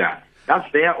connected to that. That's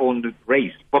their own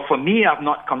race. But for me, I've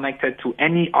not connected to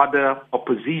any other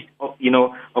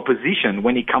opposition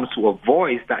when it comes to a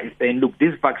voice that is saying, look,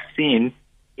 this vaccine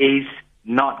is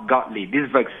not godly. This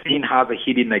vaccine has a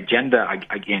hidden agenda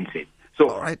against it.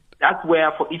 So that's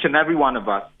where for each and every one of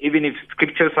us, even if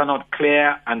scriptures are not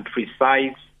clear and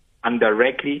precise and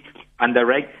direct,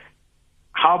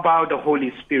 how about the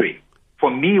Holy Spirit?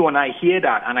 For me, when I hear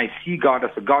that and I see God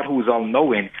as a God who is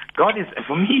all-knowing, God is,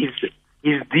 for me,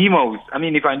 He's the most. I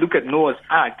mean, if I look at Noah's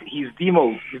Ark, he's the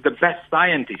most. He's the best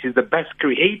scientist. He's the best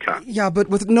creator. Yeah, but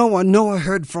with Noah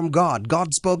heard from God.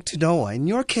 God spoke to Noah. In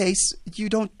your case, you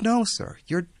don't know, sir.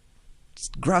 You're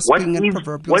grasping at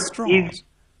proverbial straws.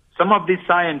 Some of these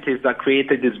scientists that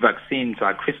created these vaccines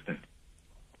are Christians.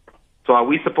 So are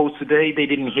we supposed to say they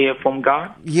didn't hear from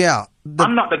God? Yeah.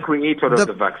 I'm not the creator of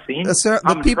the vaccine. Sir,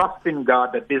 I'm trusting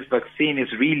God that this vaccine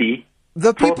is really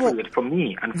appropriate for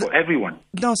me and for everyone.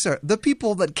 No, sir. The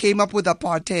people that came up with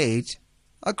apartheid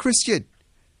are Christian.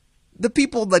 The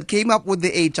people that came up with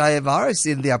the HIV virus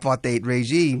in the apartheid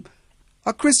regime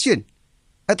are Christian.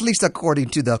 At least according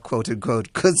to the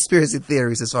quote-unquote conspiracy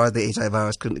theories as far as the HIV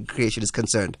virus creation is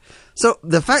concerned. So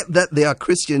the fact that they are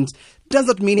Christians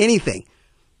doesn't mean anything.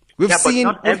 But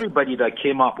not everybody that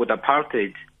came up with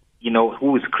apartheid,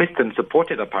 who is Christian,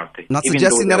 supported apartheid. Not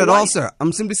suggesting that at all, sir.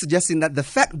 I'm simply suggesting that the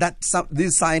fact that some of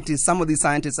these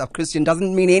scientists are Christian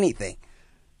doesn't mean anything.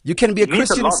 You can be a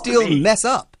Christian and still mess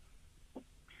up.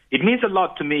 It means a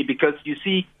lot to me because, you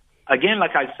see, again,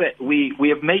 like I said, we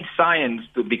have made science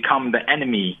to become the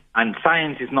enemy, and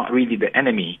science is not really the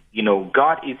enemy.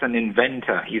 God is an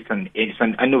inventor. He's an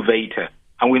innovator.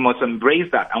 And we must embrace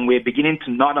that. And we're beginning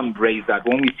to not embrace that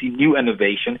when we see new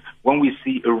innovation, when we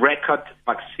see a record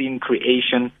vaccine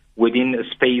creation within a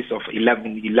space of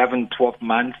 11, 12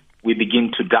 months, we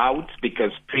begin to doubt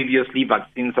because previously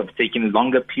vaccines have taken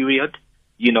longer period.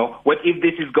 What if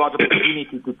this is God's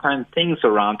opportunity to turn things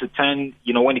around, to turn,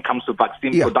 when it comes to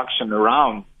vaccine production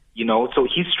around, so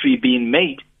history being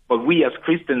made. But we as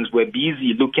Christians were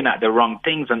busy looking at the wrong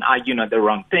things and arguing at the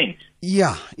wrong things.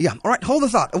 Yeah. All right, hold the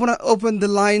thought. I want to open the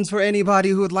lines for anybody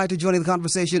who would like to join in the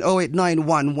conversation.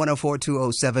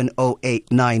 0891-104-207,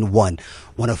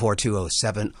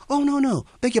 0891-104-207. Oh, no.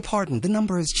 Beg your pardon. The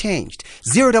number has changed.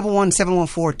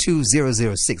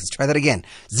 011-714-2006. Let's try that again.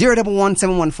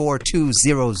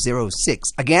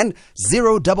 011-714-2006. Again,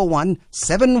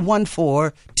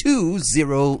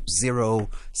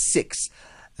 011-714-2006.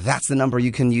 That's the number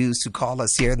you can use to call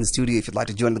us here in the studio if you'd like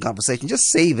to join the conversation.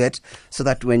 Just save it so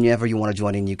that whenever you want to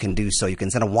join in, you can do so. You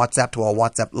can send a WhatsApp to our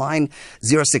WhatsApp line,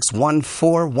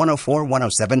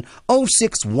 0614-104-107,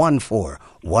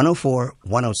 104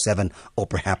 107, or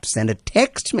perhaps send a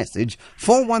text message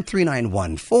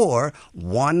 413-914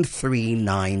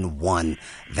 1391.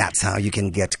 That's how you can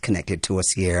get connected to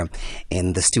us here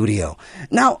in the studio.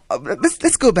 Now,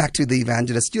 let's go back to the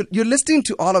evangelist. You're listening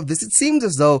to all of this. It seems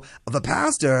as though the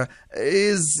pastor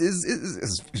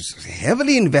is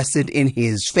heavily invested in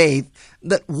his faith.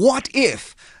 That what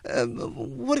if?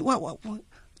 Do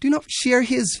you not share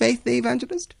his faith, the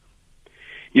evangelist?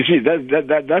 You see,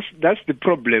 that's the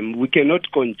problem. We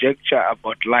cannot conjecture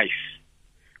about life.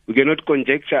 We cannot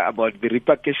conjecture about the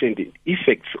repercussions, the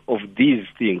effects of these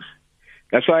things.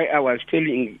 That's why I was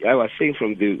saying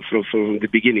from the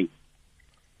beginning.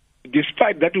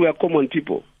 Despite that we are common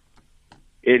people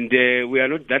and we are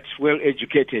not that well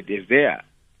educated as they are,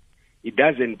 it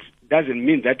doesn't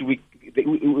mean that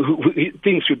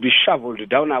things should be shoveled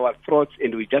down our throats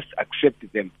and we just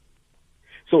accept them.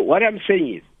 So what I'm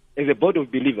saying is, as a body of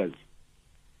believers,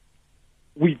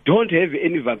 we don't have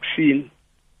any vaccine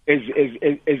as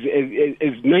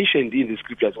mentioned in the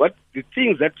scriptures. What the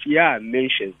things that Yah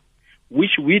mentions,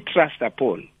 which we trust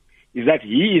upon, is that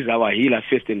He is our healer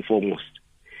first and foremost,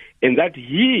 and that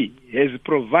He has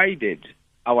provided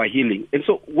our healing. And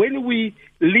so when we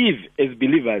live as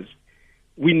believers,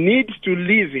 we need to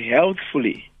live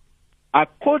healthfully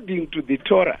according to the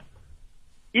Torah,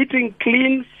 eating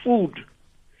clean food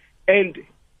and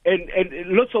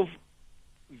lots of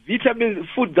vitamins,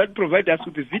 food that provide us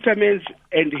with the vitamins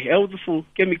and healthful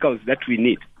chemicals that we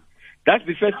need. That's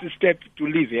the first step to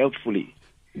live healthfully.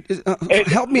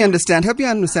 Help me understand,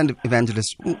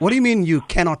 evangelist. What do you mean you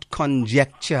cannot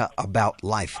conjecture about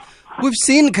life? We've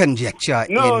seen conjecture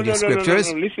in the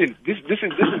scriptures. No. Listen, this is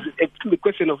a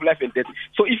question of life and death.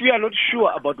 So if you are not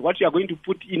sure about what you are going to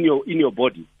put in your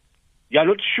body, you are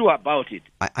not sure about it.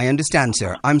 I understand,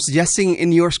 sir. I'm suggesting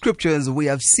in your scriptures we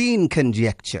have seen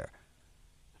conjecture.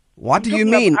 What do you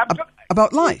mean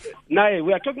about life? No,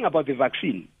 we are talking about the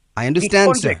vaccine. I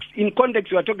understand, sir. In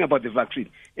context, we are talking about the vaccine.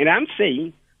 And I'm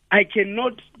saying I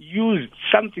cannot use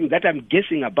something that I'm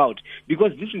guessing about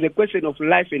because this is a question of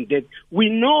life and death. We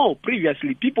know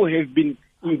previously people have been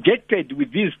injected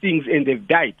with these things and they've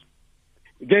died.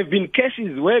 There have been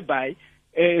cases whereby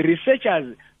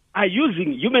researchers are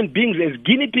using human beings as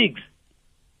guinea pigs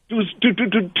to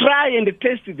try and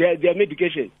test their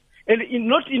medication. And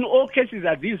not in all cases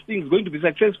are these things going to be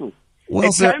successful.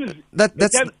 Well, sir,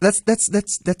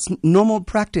 that's normal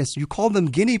practice. You call them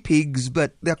guinea pigs,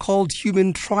 but they're called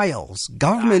human trials.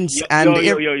 Governments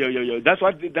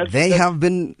they have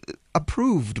been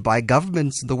approved by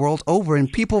governments the world over, and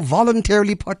people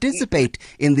voluntarily participate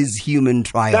in these human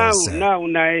trials. Now,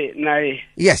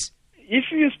 yes. If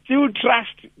you still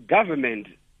trust government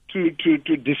to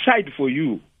decide for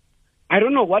you, I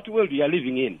don't know what world you are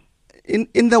living in.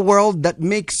 In the world that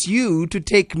makes you to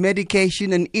take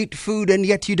medication and eat food, and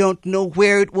yet you don't know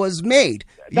where it was made.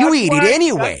 You eat it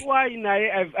anyway. That's why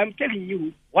I'm telling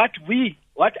you what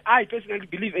I personally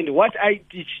believe and what I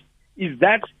teach is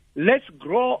that let's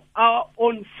grow our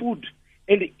own food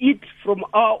and eat from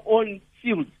our own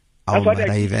fields. Oh, my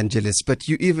evangelist, but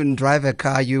you even drive a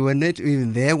car, you were not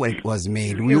even there when it was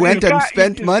made. We went and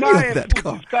spent money on that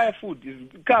car. It's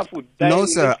car food. No,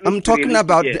 sir. I'm talking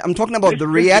about the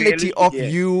reality of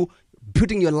you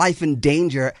putting your life in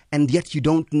danger, and yet you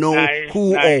don't know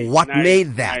who or what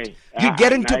made that. You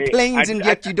get into planes, and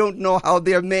yet you don't know how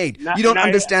they're made. You don't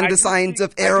understand the science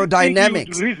of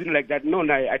aerodynamics. You would reason like that. No,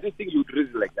 I don't think you would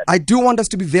reason like that. I do want us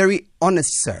to be very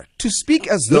honest, sir. To speak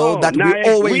as though that we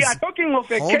always... We are talking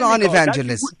of a Hold on,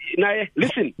 evangelist.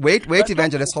 Listen. Wait,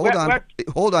 evangelist.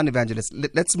 Hold on, evangelist.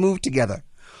 Let's move together.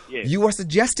 Yes. You are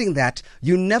suggesting that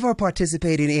you never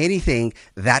participate in anything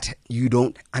that you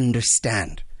don't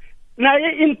understand. Now,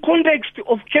 in context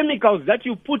of chemicals that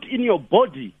you put in your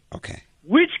body, okay,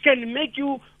 which can make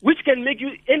you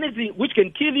anything, which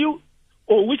can kill you,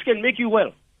 or which can make you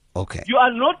well. Okay. You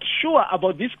are not sure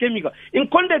about this chemical. In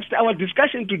context, our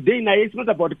discussion today now is not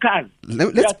about cars.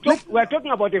 We are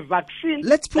talking about a vaccine.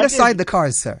 Let's put aside the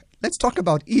cars, sir. Let's talk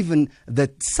about even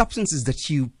the substances that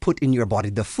you put in your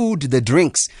body, the food, the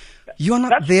drinks. You are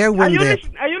not there when they're...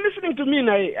 Are you listening to me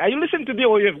now? Are you listening to me,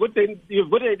 or you've got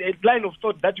a line of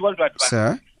thought that you want to advance?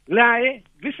 Sir?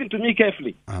 Listen to me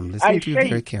carefully. I'm listening to you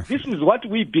very carefully. This is what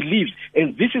we believe,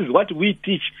 and this is what we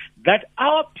teach, that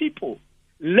our people,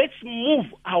 let's move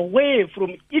away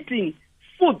from eating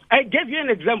food. I gave you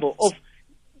an example of...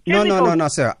 No,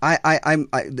 sir. I'm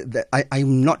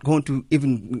not going to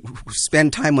even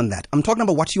spend time on that. I'm talking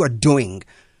about what you are doing,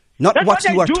 not what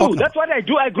you are talking about. That's what I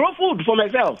do. I grow food for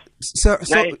myself. Sir,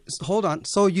 hold on.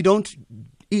 So you don't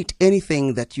eat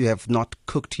anything that you have not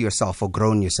cooked yourself or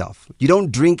grown yourself. You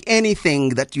don't drink anything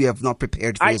that you have not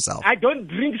prepared for yourself. I don't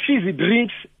drink fizzy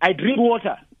drinks. I drink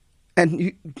water.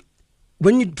 And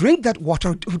when you drink that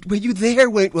water, were you there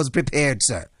when it was prepared,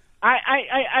 sir?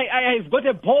 I've got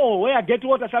a bowl where I get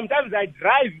water. Sometimes I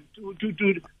drive to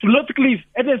Northcliffe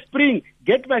at a spring,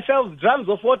 get myself drums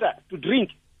of water to drink.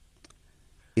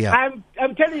 Yeah.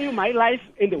 I'm telling you my life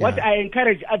and what I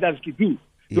encourage others to do.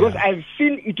 Because I've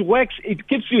seen it works, it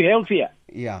keeps you healthier.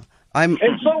 Yeah. And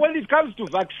so when it comes to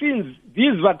vaccines,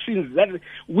 these vaccines, that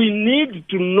we need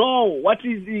to know what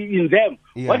is in them.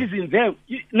 Yeah. What is in them.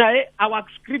 Now, our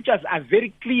scriptures are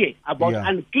very clear about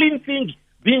unclean things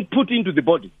being put into the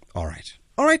body. All right.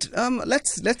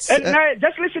 Let's. And now,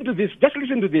 just listen to this.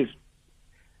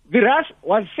 The Ras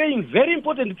was saying very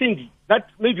important things that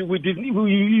maybe we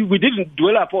didn't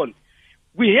dwell upon.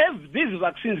 We have these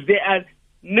vaccines. They are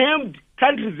named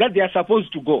countries that they are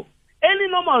supposed to go. Any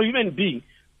normal human being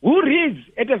who reads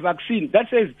at a vaccine that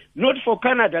says not for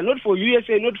Canada, not for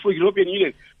USA, not for European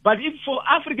Union, but it's for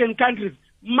African countries,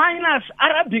 minus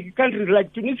Arabic countries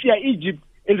like Tunisia, Egypt,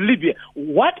 and Libya,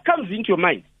 what comes into your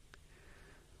mind?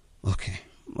 Okay.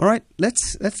 All right.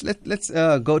 Let's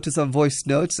go to some voice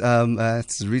notes.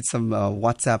 Let's read some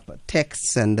WhatsApp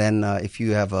texts, and then if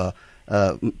you have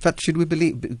should we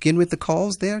begin with the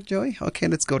calls there, Joey? Okay,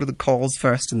 let's go to the calls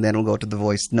first, and then we'll go to the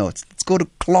voice notes. Let's go to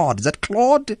Claude. Is that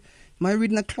Claude? Am I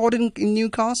reading a Claude in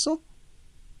Newcastle?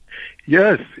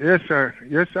 Yes, sir.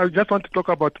 Yes, I just want to talk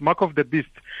about Mark of the Beast.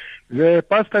 The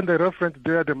pastor and the reference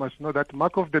there, they must know that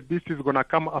Mark of the Beast is going to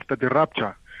come after the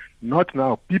rapture, not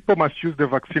now. People must use the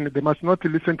vaccine. They must not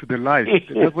listen to the lies.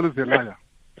 The devil is a liar.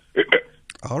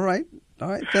 All right.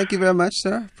 Thank you very much,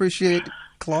 sir. Appreciate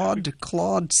Claude.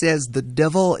 Claude says the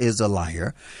devil is a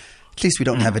liar. At least we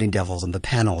don't have any devils on the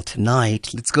panel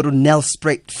tonight. Let's go to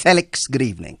Nelspruit. Felix, good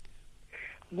evening.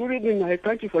 Good evening. I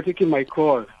thank you for taking my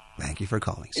call. Thank you for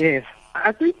calling, sir. Yes.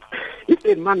 I think if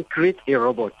a man creates a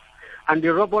robot and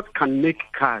the robot can make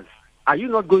cars, are you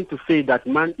not going to say that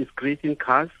man is creating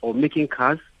cars or making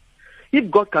cars? If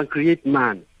God can create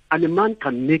man and a man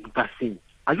can make vaccine,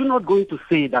 are you not going to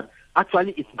say that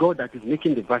actually it's God that is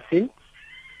making the vaccine?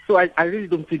 So I really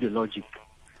don't see the logic.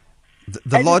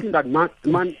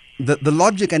 The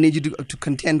logic I need you to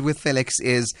contend with, Felix,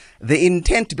 is the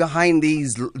intent behind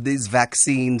these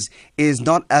vaccines is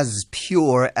not as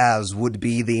pure as would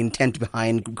be the intent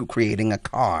behind creating a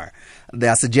car. They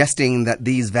are suggesting that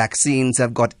these vaccines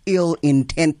have got ill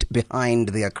intent behind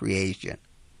their creation.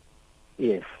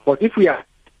 Yes, but if we are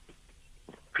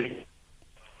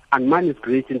and man is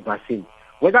creating vaccine,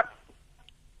 whether...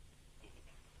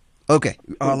 Okay,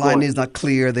 our line is not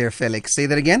clear there, Felix. Say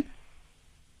that again?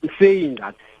 Saying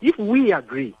that if we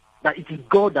agree that it is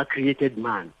God that created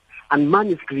man and man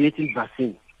is creating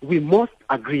vaccine, we must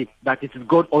agree that it is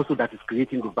God also that is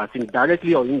creating the vaccine,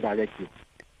 directly or indirectly.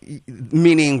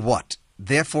 Meaning what?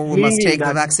 Therefore, we must take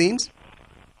the vaccines?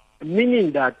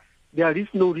 Meaning that there is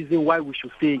no reason why we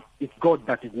should say it's God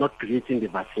that is not creating the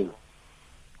vaccine.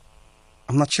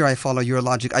 I'm not sure I follow your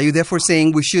logic. Are you therefore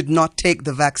saying we should not take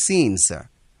the vaccine, sir?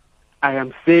 I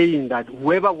am saying that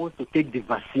whoever wants to take the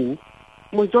vaccine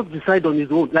must just decide on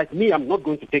his own. Like me, I'm not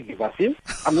going to take the vaccine.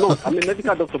 I'm a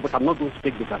medical doctor, but I'm not going to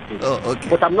take the vaccine. Oh, okay.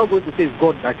 But I'm not going to say it's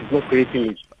God that is not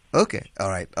creating it. Okay. All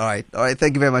right.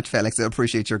 Thank you very much, Felix. I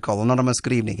appreciate your call. Anonymous,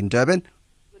 good evening. In Durban?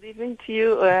 Good evening to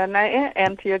you, Naya,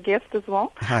 and to your guest as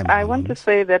well. Hi, I want to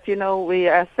say that, we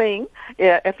are saying,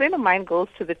 a friend of mine goes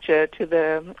to the church, to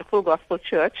the Full Gospel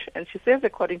Church, and she says,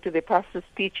 according to the pastor's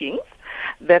teachings,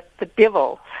 that the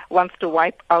devil wants to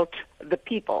wipe out the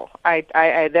people.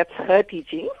 That's her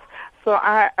teachings. So,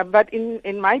 but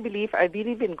in my belief, I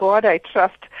believe in God, I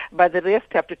trust, but the rest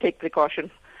have to take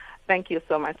precaution. Thank you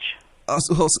so much.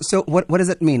 So what does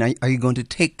that mean? Are you going to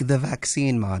take the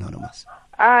vaccine, Ma Anonymous?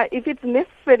 If it's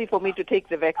necessary for me to take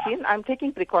the vaccine, I'm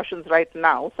taking precautions right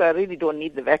now, so I really don't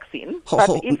need the vaccine.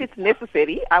 But if it's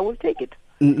necessary, I will take it.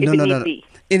 No.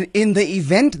 In the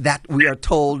event that we are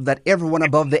told that everyone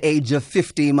above the age of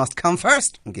 50 must come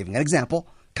first, I'm giving an example.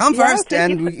 Come first,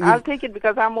 I'll take it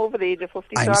because I'm over the age of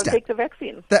 50, so I'll take the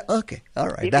vaccine. Okay, all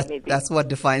right. That's what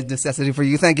defines necessity for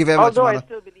you. Thank you very much. Although I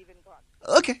still believe in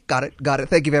God. Okay, got it.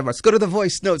 Thank you very much. Go to the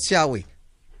voice notes, shall we?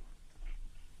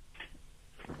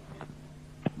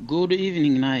 Good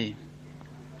evening, Nai.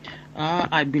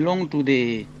 I belong to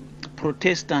the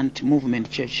Protestant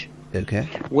movement church. Okay.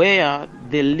 Where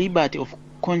the liberty of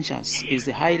conscience is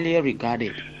highly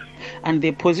regarded. And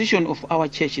the position of our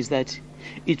church is that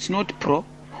it's not pro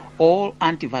or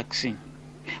anti-vaccine,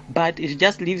 but it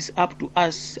just leaves up to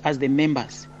us as the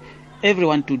members,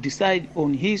 everyone to decide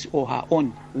on his or her own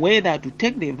whether to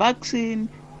take the vaccine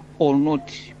or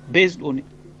not based on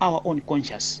our own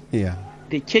conscience. Yeah.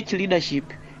 The church leadership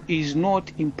is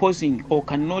not imposing or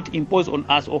cannot impose on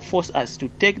us or force us to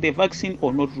take the vaccine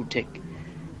or not to take.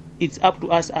 It's up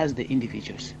to us as the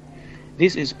individuals.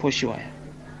 This is Poshua,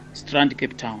 Strand,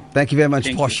 Cape Town. Thank you very much,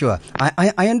 Poshua.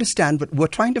 I understand, but we're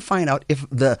trying to find out if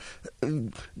the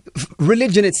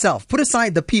religion itself, put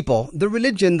aside the people, the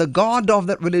religion, the God of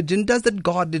that religion, does that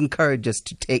God encourage us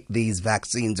to take these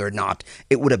vaccines or not?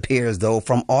 It would appear as though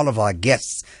from all of our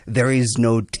guests, there is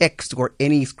no text or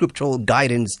any scriptural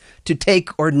guidance to take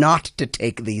or not to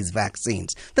take these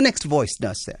vaccines. The next voice,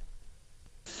 Nossel.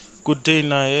 Good day,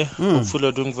 Naye. Hopefully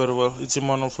you're doing very well. It's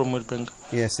Emmanuel from Witbank.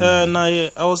 Yes. Naye,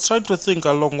 I was trying to think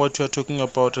along what you are talking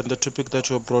about and the topic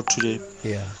that you brought today.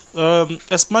 Yeah.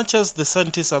 As much as the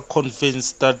scientists are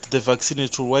convinced that the vaccine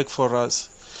will work for us,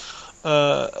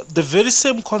 the very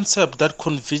same concept that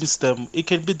convinced them, it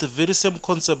can be the very same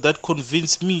concept that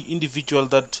convinced me, individual,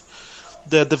 that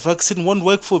the vaccine won't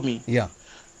work for me. Yeah.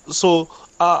 So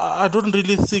I don't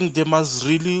really think they must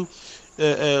really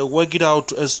work it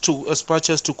out as much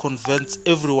as to convince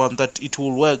everyone that it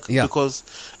will work. Yeah. Because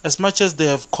as much as they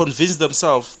have convinced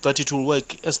themselves that it will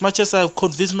work, as much as I have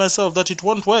convinced myself that it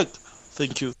won't work.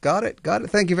 Thank you. Got it.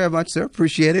 Thank you very much, sir.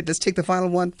 Appreciate it. Let's take the final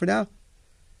one for now.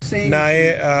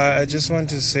 Naye, I just want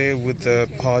to say with the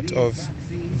part of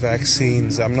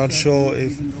vaccines, I'm not sure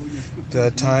if the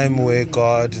time where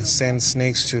God sent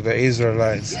snakes to the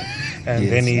Israelites and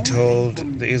then he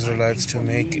told the Israelites to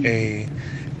make a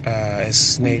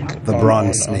snake, the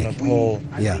bronze snake on a pole,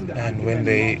 and when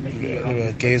they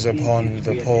gaze upon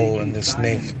the pole and the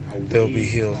snake, they'll be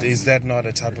healed. Is that not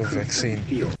a type of vaccine?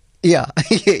 Yeah,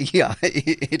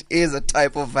 it is a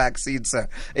type of vaccine, sir.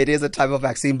 It is a type of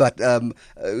vaccine, but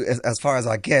as far as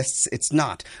our guests, it's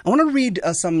not. I want to read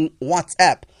some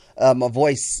WhatsApp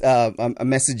voice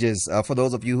messages for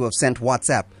those of you who have sent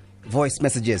WhatsApp voice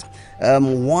messages.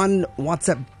 One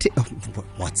WhatsApp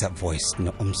voice.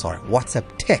 No, I'm sorry. WhatsApp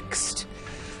text.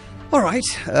 All right.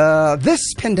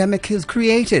 This pandemic is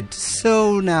created.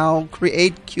 So now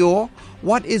create cure.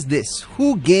 What is this?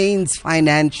 Who gains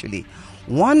financially?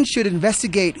 One should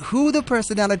investigate who the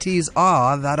personalities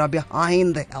are that are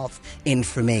behind the health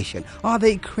information. Are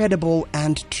they credible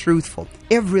and truthful?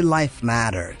 Every life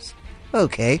matters.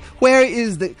 Okay. Where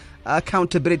is the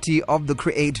accountability of the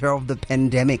creator of the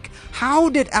pandemic? How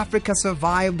did Africa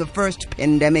survive the first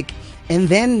pandemic and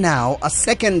then now a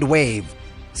second wave?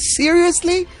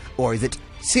 Seriously? Or is it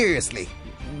seriously?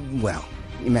 Well,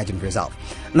 imagine for yourself.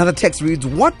 Another text reads,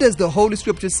 what does the Holy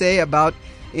Scripture say about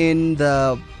in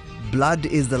the blood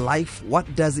is the life?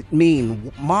 What does it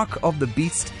mean? Mark of the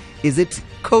beast, is it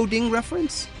coding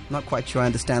reference? Not quite sure I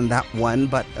understand that one,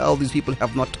 but all these people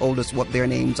have not told us what their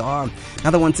names are.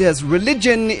 Another one says,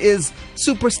 religion is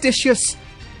superstitious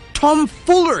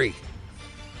tomfoolery.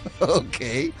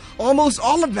 Okay. Almost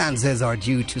all advances are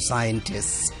due to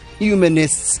scientists,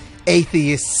 humanists,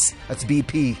 atheists. That's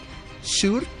BP.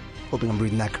 Shul? Hoping I'm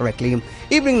reading that correctly.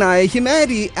 Evening Night,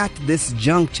 humanity at this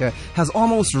juncture has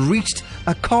almost reached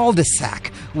a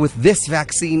cul-de-sac. With this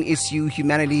vaccine issue,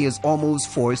 humanity is almost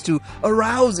forced to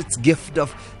arouse its gift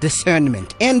of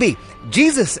discernment. Envy.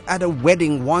 Jesus at a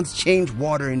wedding once changed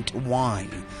water into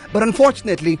wine. But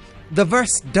unfortunately, the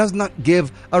verse does not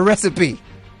give a recipe.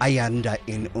 Ayanda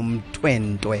in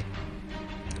twentwe.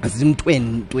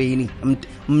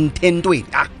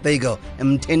 There you go.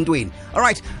 All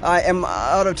right, I am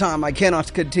out of time. I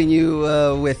cannot continue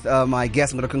with my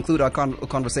guest. I'm going to conclude our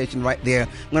conversation right there.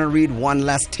 I'm going to read one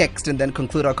last text and then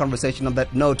conclude our conversation on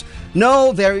that note.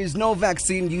 No, there is no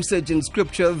vaccine usage in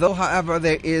Scripture, though, however,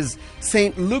 there is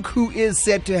Saint Luke, who is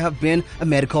said to have been a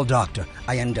medical doctor.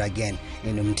 I end again.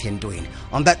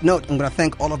 On that note, I'm going to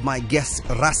thank all of my guests.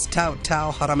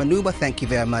 Thau, Haramanuba, thank you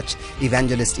very much.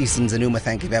 Evangelist Eason Zanuma,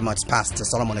 thank you very much. Pastor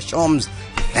Solomon Ashoms,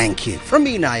 thank you. From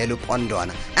me, Naye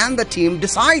Mpumlwana, and the team,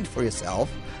 decide for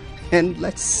yourself, and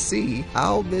let's see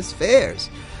how this fares.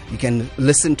 You can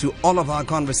listen to all of our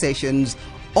conversations,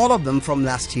 all of them from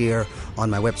last year,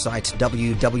 on my website,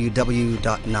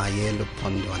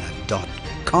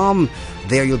 www.nayelupondwana.com.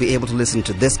 There you'll be able to listen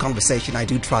to this conversation, I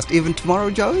do trust, even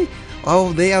tomorrow, Joey.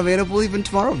 Oh, they are available even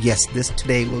tomorrow? Yes, this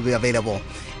today will be available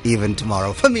even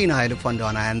tomorrow. For me, Naye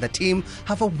Mpumlwana, and the team,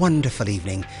 have a wonderful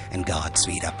evening and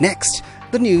Godspeed. Up next,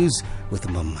 the news with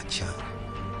Mamacha.